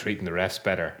have like treating the refs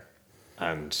better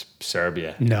and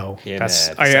Serbia. No, in that's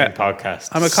the same podcast.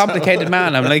 I'm a complicated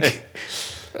man. I'm like,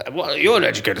 well, you're an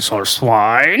educated sort of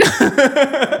swine.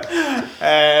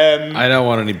 I don't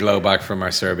want any blowback from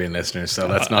our Serbian listeners, so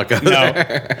let's not go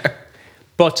there.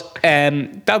 But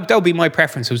that would be my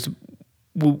preference.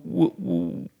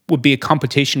 Would be a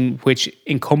competition which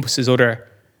encompasses other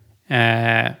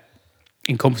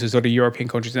European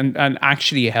countries, and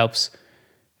actually helps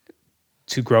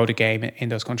to grow the game in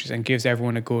those countries and gives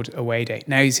everyone a good away day.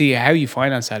 Now, you see how you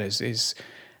finance that is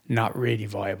not really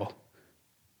viable.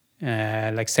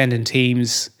 Like sending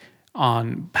teams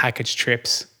on package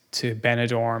trips to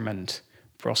Benidorm and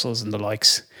Brussels and the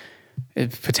likes,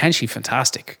 it's potentially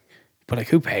fantastic. But like,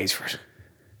 who pays for it?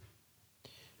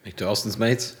 Mick Dawson's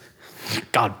mates.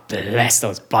 God bless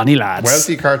those bunny lads.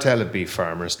 Wealthy cartel of beef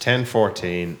farmers,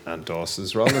 10-14, and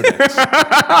Dawson's roller decks.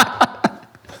 I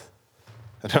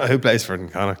don't know who plays for it in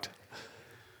Connacht.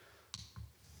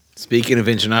 Speaking of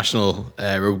international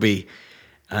rugby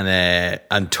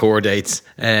and tour dates,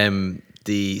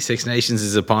 the Six Nations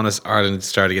is upon us. Ireland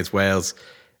start against Wales.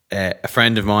 A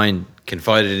friend of mine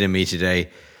confided in me today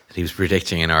that he was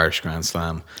predicting an Irish Grand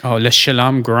Slam. Oh, Le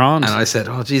Shalom Grand. And I said,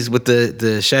 oh, geez, with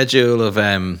the schedule of...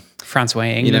 France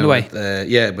away, England away.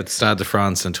 With Stade de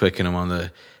France and Twickenham on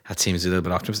that seems a little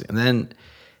bit optimistic. And then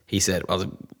he said,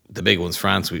 well, the big one's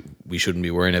France. We shouldn't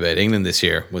be worrying about England this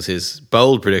year, was his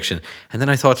bold prediction. And then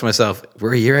I thought to myself,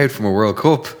 we're a year out from a World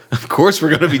Cup. Of course we're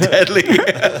going to be deadly.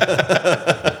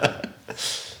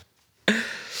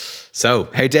 So,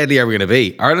 how deadly are we going to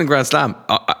be? Ireland Grand Slam.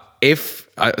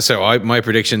 My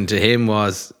prediction to him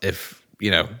was, if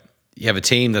you have a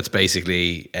team that's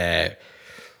basically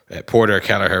Porter,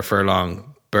 Kelleher,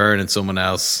 Furlong, Byrne, and someone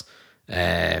else,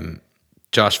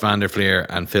 Josh Van der Fleer,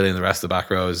 and filling the rest of the back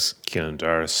rows. Keelan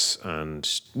Doris and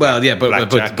but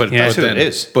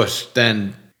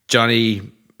then Johnny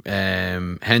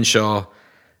Henshaw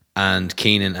and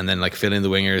Keenan, and then like fill in the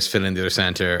wingers, fill in the other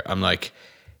centre. I'm like,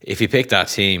 if you pick that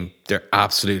team, they're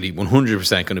absolutely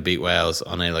 100% going to beat Wales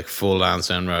on a like full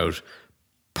Lansdowne Road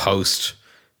post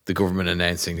the government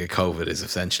announcing that COVID is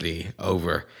essentially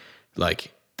over.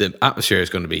 Like, the atmosphere is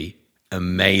going to be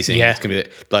amazing. Yeah. It's gonna be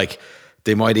like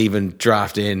they might even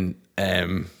draft in.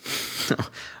 I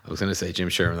was going to say Jim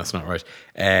Sherman. That's not right.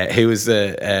 He was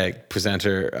the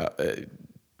presenter.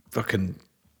 Fucking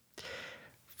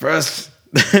first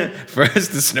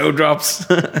the snowdrops.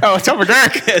 Oh, Tom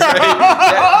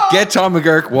McGurk. Get Tom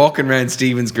McGurk walking around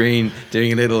Stevens Green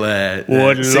doing a little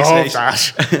Would Six love Nations-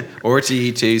 that.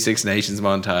 RTE2 Six Nations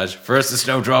montage. First the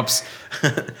snowdrops,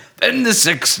 then the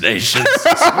Six Nations.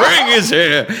 Spring is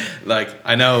here. Like,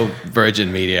 I know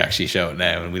Virgin Media actually show it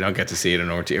now, and we don't get to see it on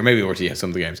RTE, or maybe RTE has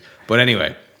some of the games. But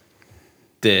anyway,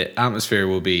 the atmosphere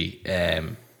will be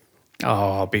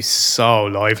Oh, it'll be so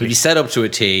it'll lively. be set up to a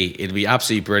T. It'll be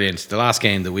absolutely brilliant. The last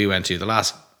game that we went to, the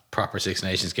last proper Six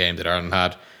Nations game that Ireland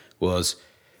had, was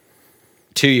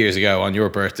 2 years ago on your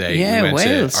birthday. Yeah, we went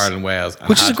Wales. to Ireland, Wales, and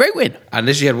Which is a great win. And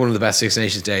literally had one of the best Six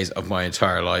Nations days of my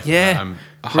entire life. Yeah, I'm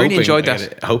really enjoyed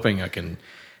that. Hoping I can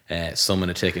summon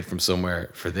a ticket from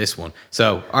somewhere for this one.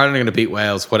 So Ireland are going to beat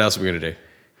Wales. What else are we going to do?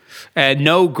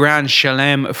 No Grand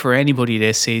Chelem for anybody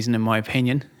this season, in my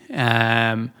opinion.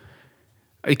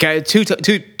 Okay, too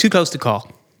close to call.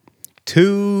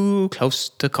 Too close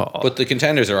to call. But the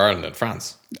contenders are Ireland and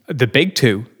France. The big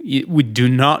two, we do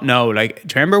not know. Like,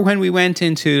 do you remember when we went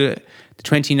into the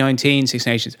 2019 Six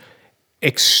Nations?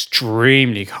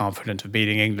 Extremely confident of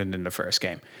beating England in the first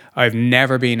game. I've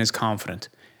never been as confident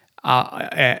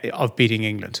of beating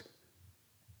England.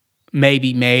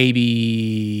 Maybe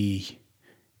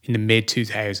in the mid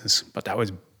 2000s, but that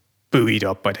was buoyed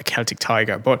up by the Celtic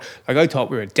Tiger. But like, I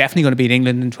thought we were definitely going to beat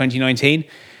England in 2019,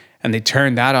 and they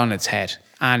turned that on its head.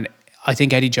 And I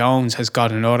think Eddie Jones has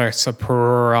got another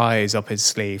surprise up his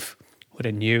sleeve with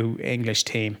a new English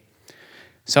team.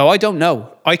 So I don't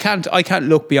know. I can't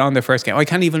look beyond the first game. I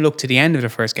can't even look to the end of the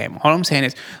first game. All I'm saying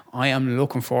is I am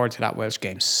looking forward to that Welsh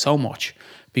game so much,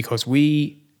 because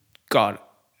we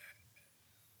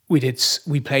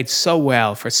played so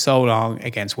well for so long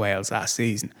against Wales last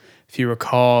season. If you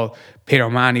recall, Peter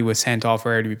O'Mahony was sent off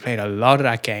early. We played a lot of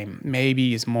that game,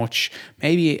 maybe as much,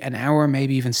 maybe an hour,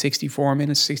 maybe even 64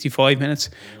 minutes, 65 minutes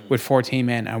with 14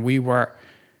 men. And we were,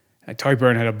 Ty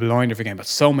Byrne had a blinder of a game, but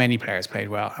so many players played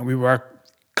well. And we were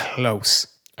close.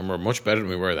 And we're much better than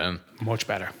we were then. Much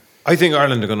better. I think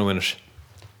Ireland are going to win it.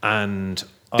 And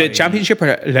The championship or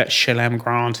Le Chelem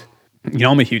Grand? You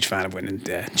know, I'm a huge fan of winning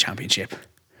the championship.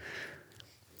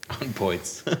 On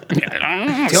points.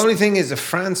 the only thing is, if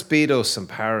France beat us in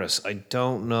Paris, I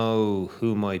don't know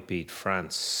who might beat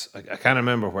France. I can't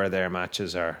remember where their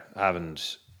matches are. I'm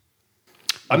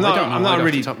I don't know, not off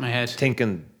really the top of my head.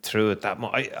 thinking through it that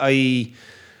much. Well,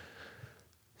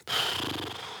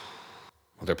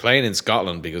 they're playing in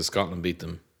Scotland because Scotland beat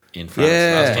them in France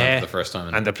last time for the first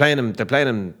time. And they're playing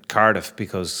in Cardiff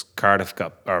because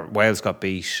Wales got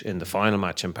beat in the final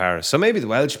match in Paris. So maybe the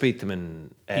Welsh beat them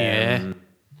in.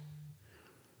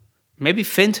 Maybe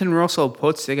Fintan Russell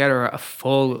puts together a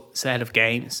full set of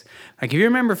games. Like, if you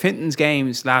remember Fintan's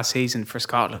games last season for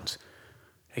Scotland,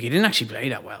 like, he didn't actually play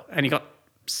that well, and he got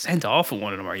sent off in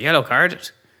one of them or yellow carded.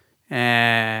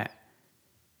 For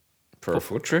a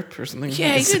foot trip or something?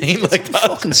 Yeah, he Insane did. like that.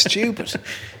 Fucking stupid.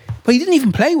 But he didn't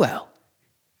even play well.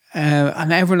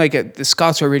 And everyone, like, the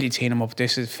Scots were really teeing him up.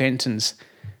 This is Fintan's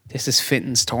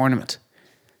tournament.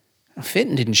 And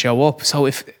Fintan didn't show up. So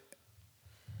if,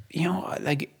 you know,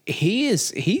 like, I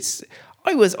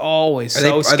was always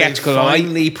so skeptical. Are they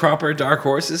finally proper dark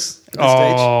horses at this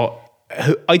stage?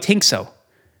 I think so.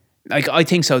 Like, I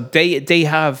think so. They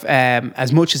have,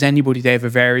 as much as anybody, they have a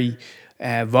very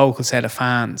vocal set of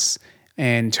fans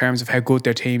in terms of how good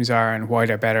their teams are and why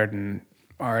they're better than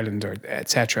Ireland, or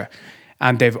etc.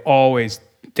 And they've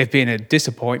been a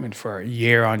disappointment for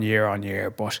year on year on year.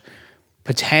 But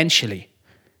potentially,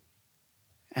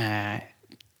 the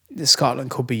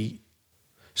Scotland could be.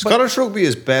 Scottish rugby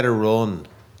is better run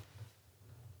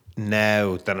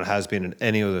now than it has been in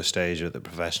any other stage of the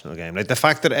professional game. Like, the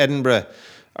fact that Edinburgh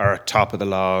are top of the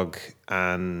log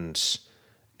and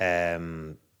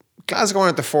Glasgow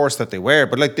aren't the force that they were,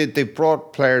 but like they've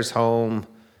brought players home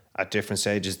at different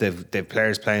stages. They've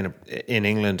players playing in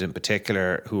England in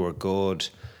particular who are good.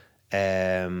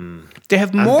 They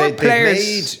have more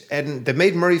players. They've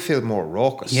made Murrayfield more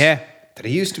raucous. Yeah. That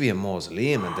it used to be a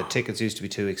mausoleum and the tickets used to be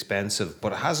too expensive,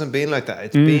 but it hasn't been like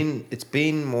that. It's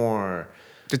been more.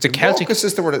 It's a Celtic. Raucous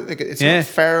is the word. It's not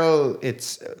feral.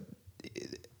 It's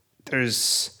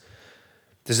there's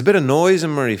a bit of noise in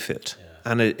Murrayfield,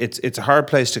 and it's a hard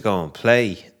place to go and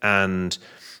play. And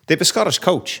they have a Scottish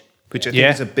coach, which I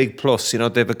think is a big plus. You know,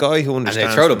 they have a guy who understands.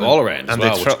 And they throw the ball around as and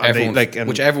well,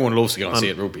 which everyone loves to go and see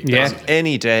at rugby. Yeah. basically.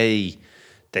 Any day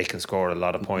they can score a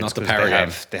lot of points. Not the 'cause power game.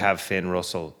 They have Finn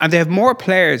Russell. And they have more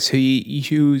players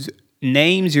whose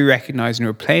names you recognise and who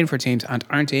are playing for teams and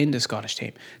aren't in the Scottish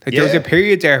team. Like there was a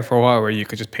period there for a while where you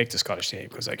could just pick the Scottish team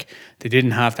because like they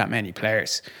didn't have that many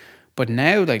players. But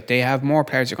now like they have more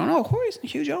players. They're going, why isn't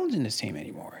Hugh Jones in this team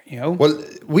anymore? You know? Well,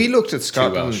 we looked at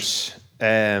Scotland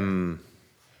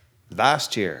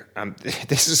last year, and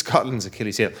this is Scotland's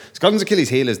Achilles heel. Scotland's Achilles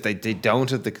heel is they don't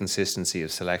have the consistency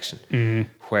of selection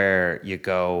where you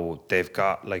go, they've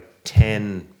got like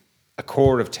 10, a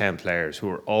core of 10 players who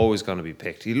are always going to be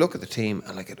picked. You look at the team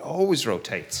and like it always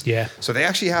rotates. Yeah. So they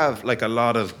actually have like a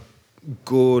lot of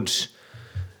good,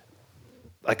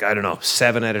 like, I don't know,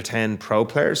 7 out of 10 pro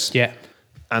players. Yeah.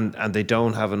 And they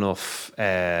don't have enough.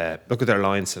 Look at their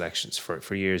line selections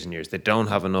for years and years. They don't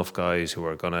have enough guys who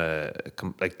are gonna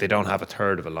like. They don't have a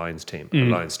third of a Lions team, a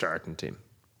Lions starting team.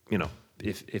 You know,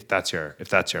 if that's your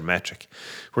metric,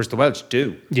 whereas the Welsh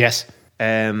do. Yes.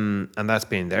 And that's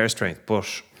been their strength.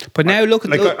 But now look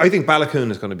at I think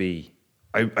Balakoon is going to be.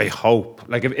 I hope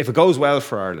like if it goes well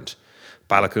for Ireland,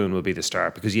 Balakoon will be the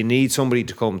start because you need somebody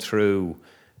to come through.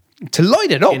 To light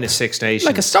it up in a Six Nations,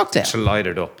 like a Stockdale, to light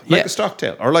it up, like a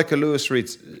Stockdale, or like a Lewis Reed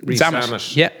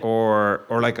Zammit, or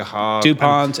like a Hogg,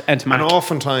 Dupont, and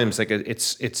oftentimes like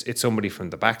it's somebody from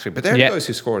the back three, but they're the guys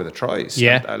who score the tries,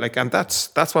 and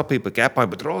that's what people get by.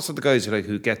 But they're also the guys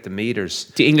who get the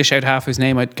meters. The English out half, whose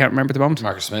name I can't remember at the moment.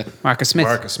 Marcus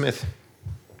Smith.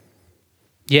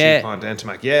 Yeah, Dupont,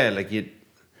 Entomac, like you.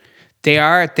 They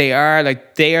are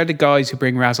the guys who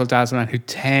bring razzle dazzle and who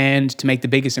tend to make the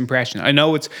biggest impression. I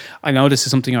know this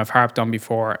is something I've harped on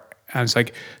before, and it's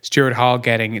like Stuart Hall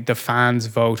getting the fans'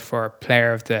 vote for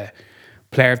player of the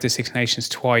Six Nations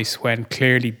twice, when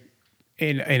clearly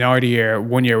in our year,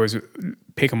 one year was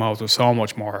Pick'em was so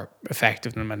much more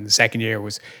effective than them, and the second year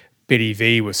was Biddy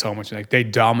V was so much like they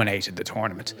dominated the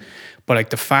tournament. But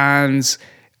like the fans,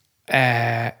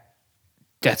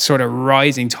 that sort of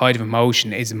rising tide of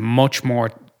emotion is much more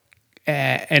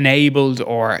enabled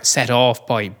or set off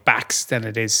by backs than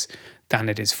it is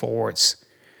forwards.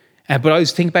 But I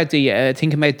was thinking about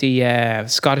the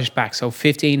Scottish backs. So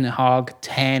 15 Hogg,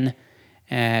 10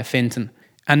 Finton,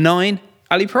 and 9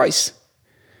 Ali Price.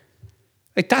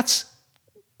 Like that's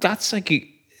like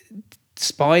a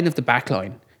spine of the back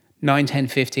line. 9, 10,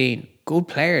 15. Good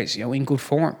players, in good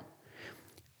form.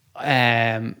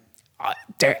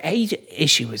 Their 8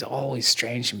 issue is always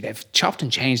strange to me. They've chopped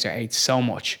and changed their 8 so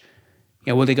much.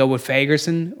 Will they go with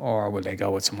Fagerson or will they go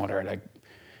with some other like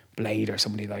Blade or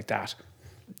somebody like that?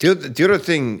 The other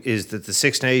thing is that the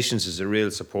Six Nations is a real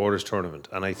supporters tournament,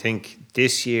 and I think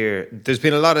this year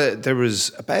there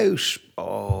was about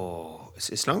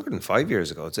it's longer than 5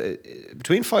 years ago. It's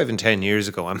between 5 and 10 years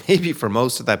ago, and maybe for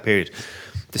most of that period,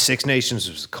 the Six Nations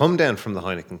was come down from the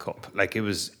Heineken Cup. Like it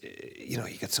was, you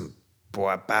get some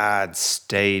bad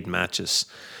stayed matches,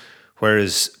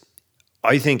 whereas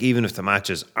I think even if the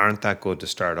matches aren't that good to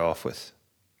start off with,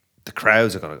 the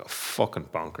crowds are going to go fucking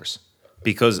bonkers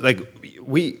because like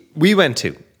we went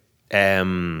to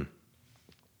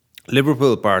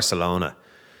Liverpool Barcelona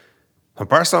when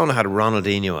Barcelona had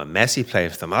Ronaldinho and Messi playing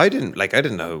for them. I didn't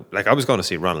know, like I was going to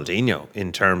see Ronaldinho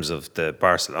in terms of the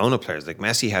Barcelona players. Like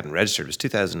Messi hadn't registered. It was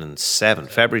 2007,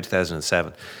 February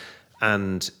 2007.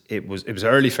 And it was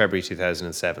early February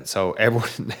 2007. So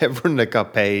everyone that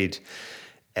got paid,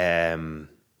 or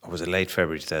was it late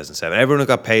February 2007? Everyone that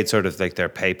got paid sort of like their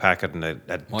pay packet and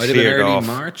had might have been early off.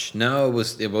 March. No,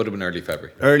 it would have been early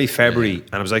February. Early February,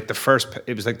 and it was like the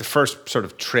first sort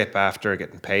of trip after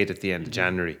getting paid at the end of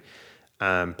January.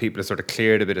 People had sort of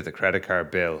cleared a bit of the credit card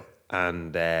bill,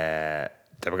 and they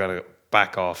were going to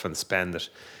back off and spend it,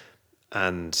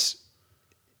 and.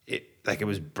 It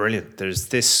was brilliant. There's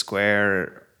this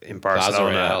square in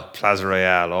Barcelona, Plaza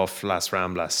Royale off Las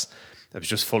Ramblas. It was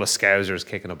just full of Scousers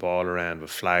kicking a ball around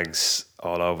with flags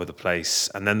all over the place.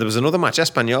 And then there was another match.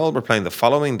 Espanyol were playing the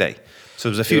following day. So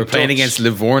there was a few. They were playing against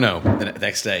Livorno the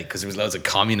next day because there was loads of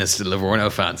communist Livorno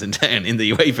fans in town in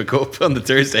the UEFA Cup on the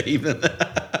Thursday evening.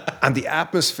 And the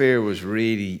atmosphere was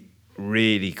really,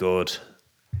 really good.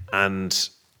 And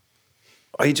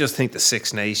I just think the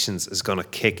Six Nations is going to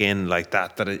kick in like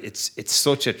that. That it's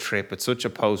such a trip. It's such a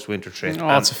post-winter trip.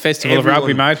 Oh, it's a festival of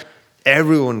rugby, mad.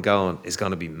 Everyone is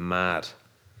going to be mad.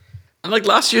 And like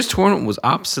last year's tournament was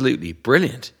absolutely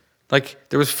brilliant. Like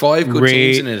there was 5 good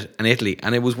teams in it in Italy,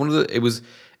 and it was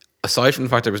aside from the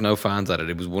fact there was no fans at it,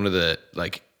 it was one of the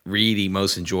like really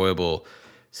most enjoyable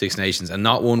Six Nations, and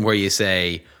not one where you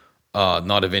say,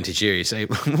 not a vintage year. You say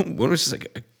one was just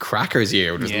like a crackers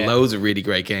year. Where there's loads of really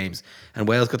great games, and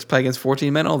Wales got to play against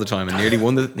 14 men all the time and nearly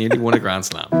won a Grand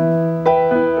Slam.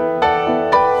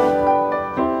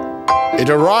 It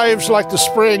arrives like the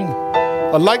spring,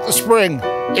 and like the spring,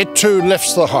 it too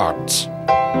lifts the hearts.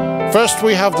 First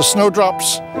we have the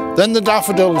snowdrops, then the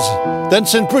daffodils, then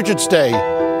St. Bridget's Day,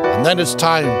 and then it's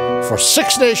time for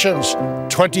Six Nations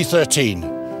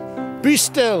 2013. Be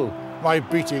still, my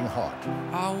beating heart.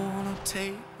 I wanna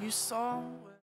take you song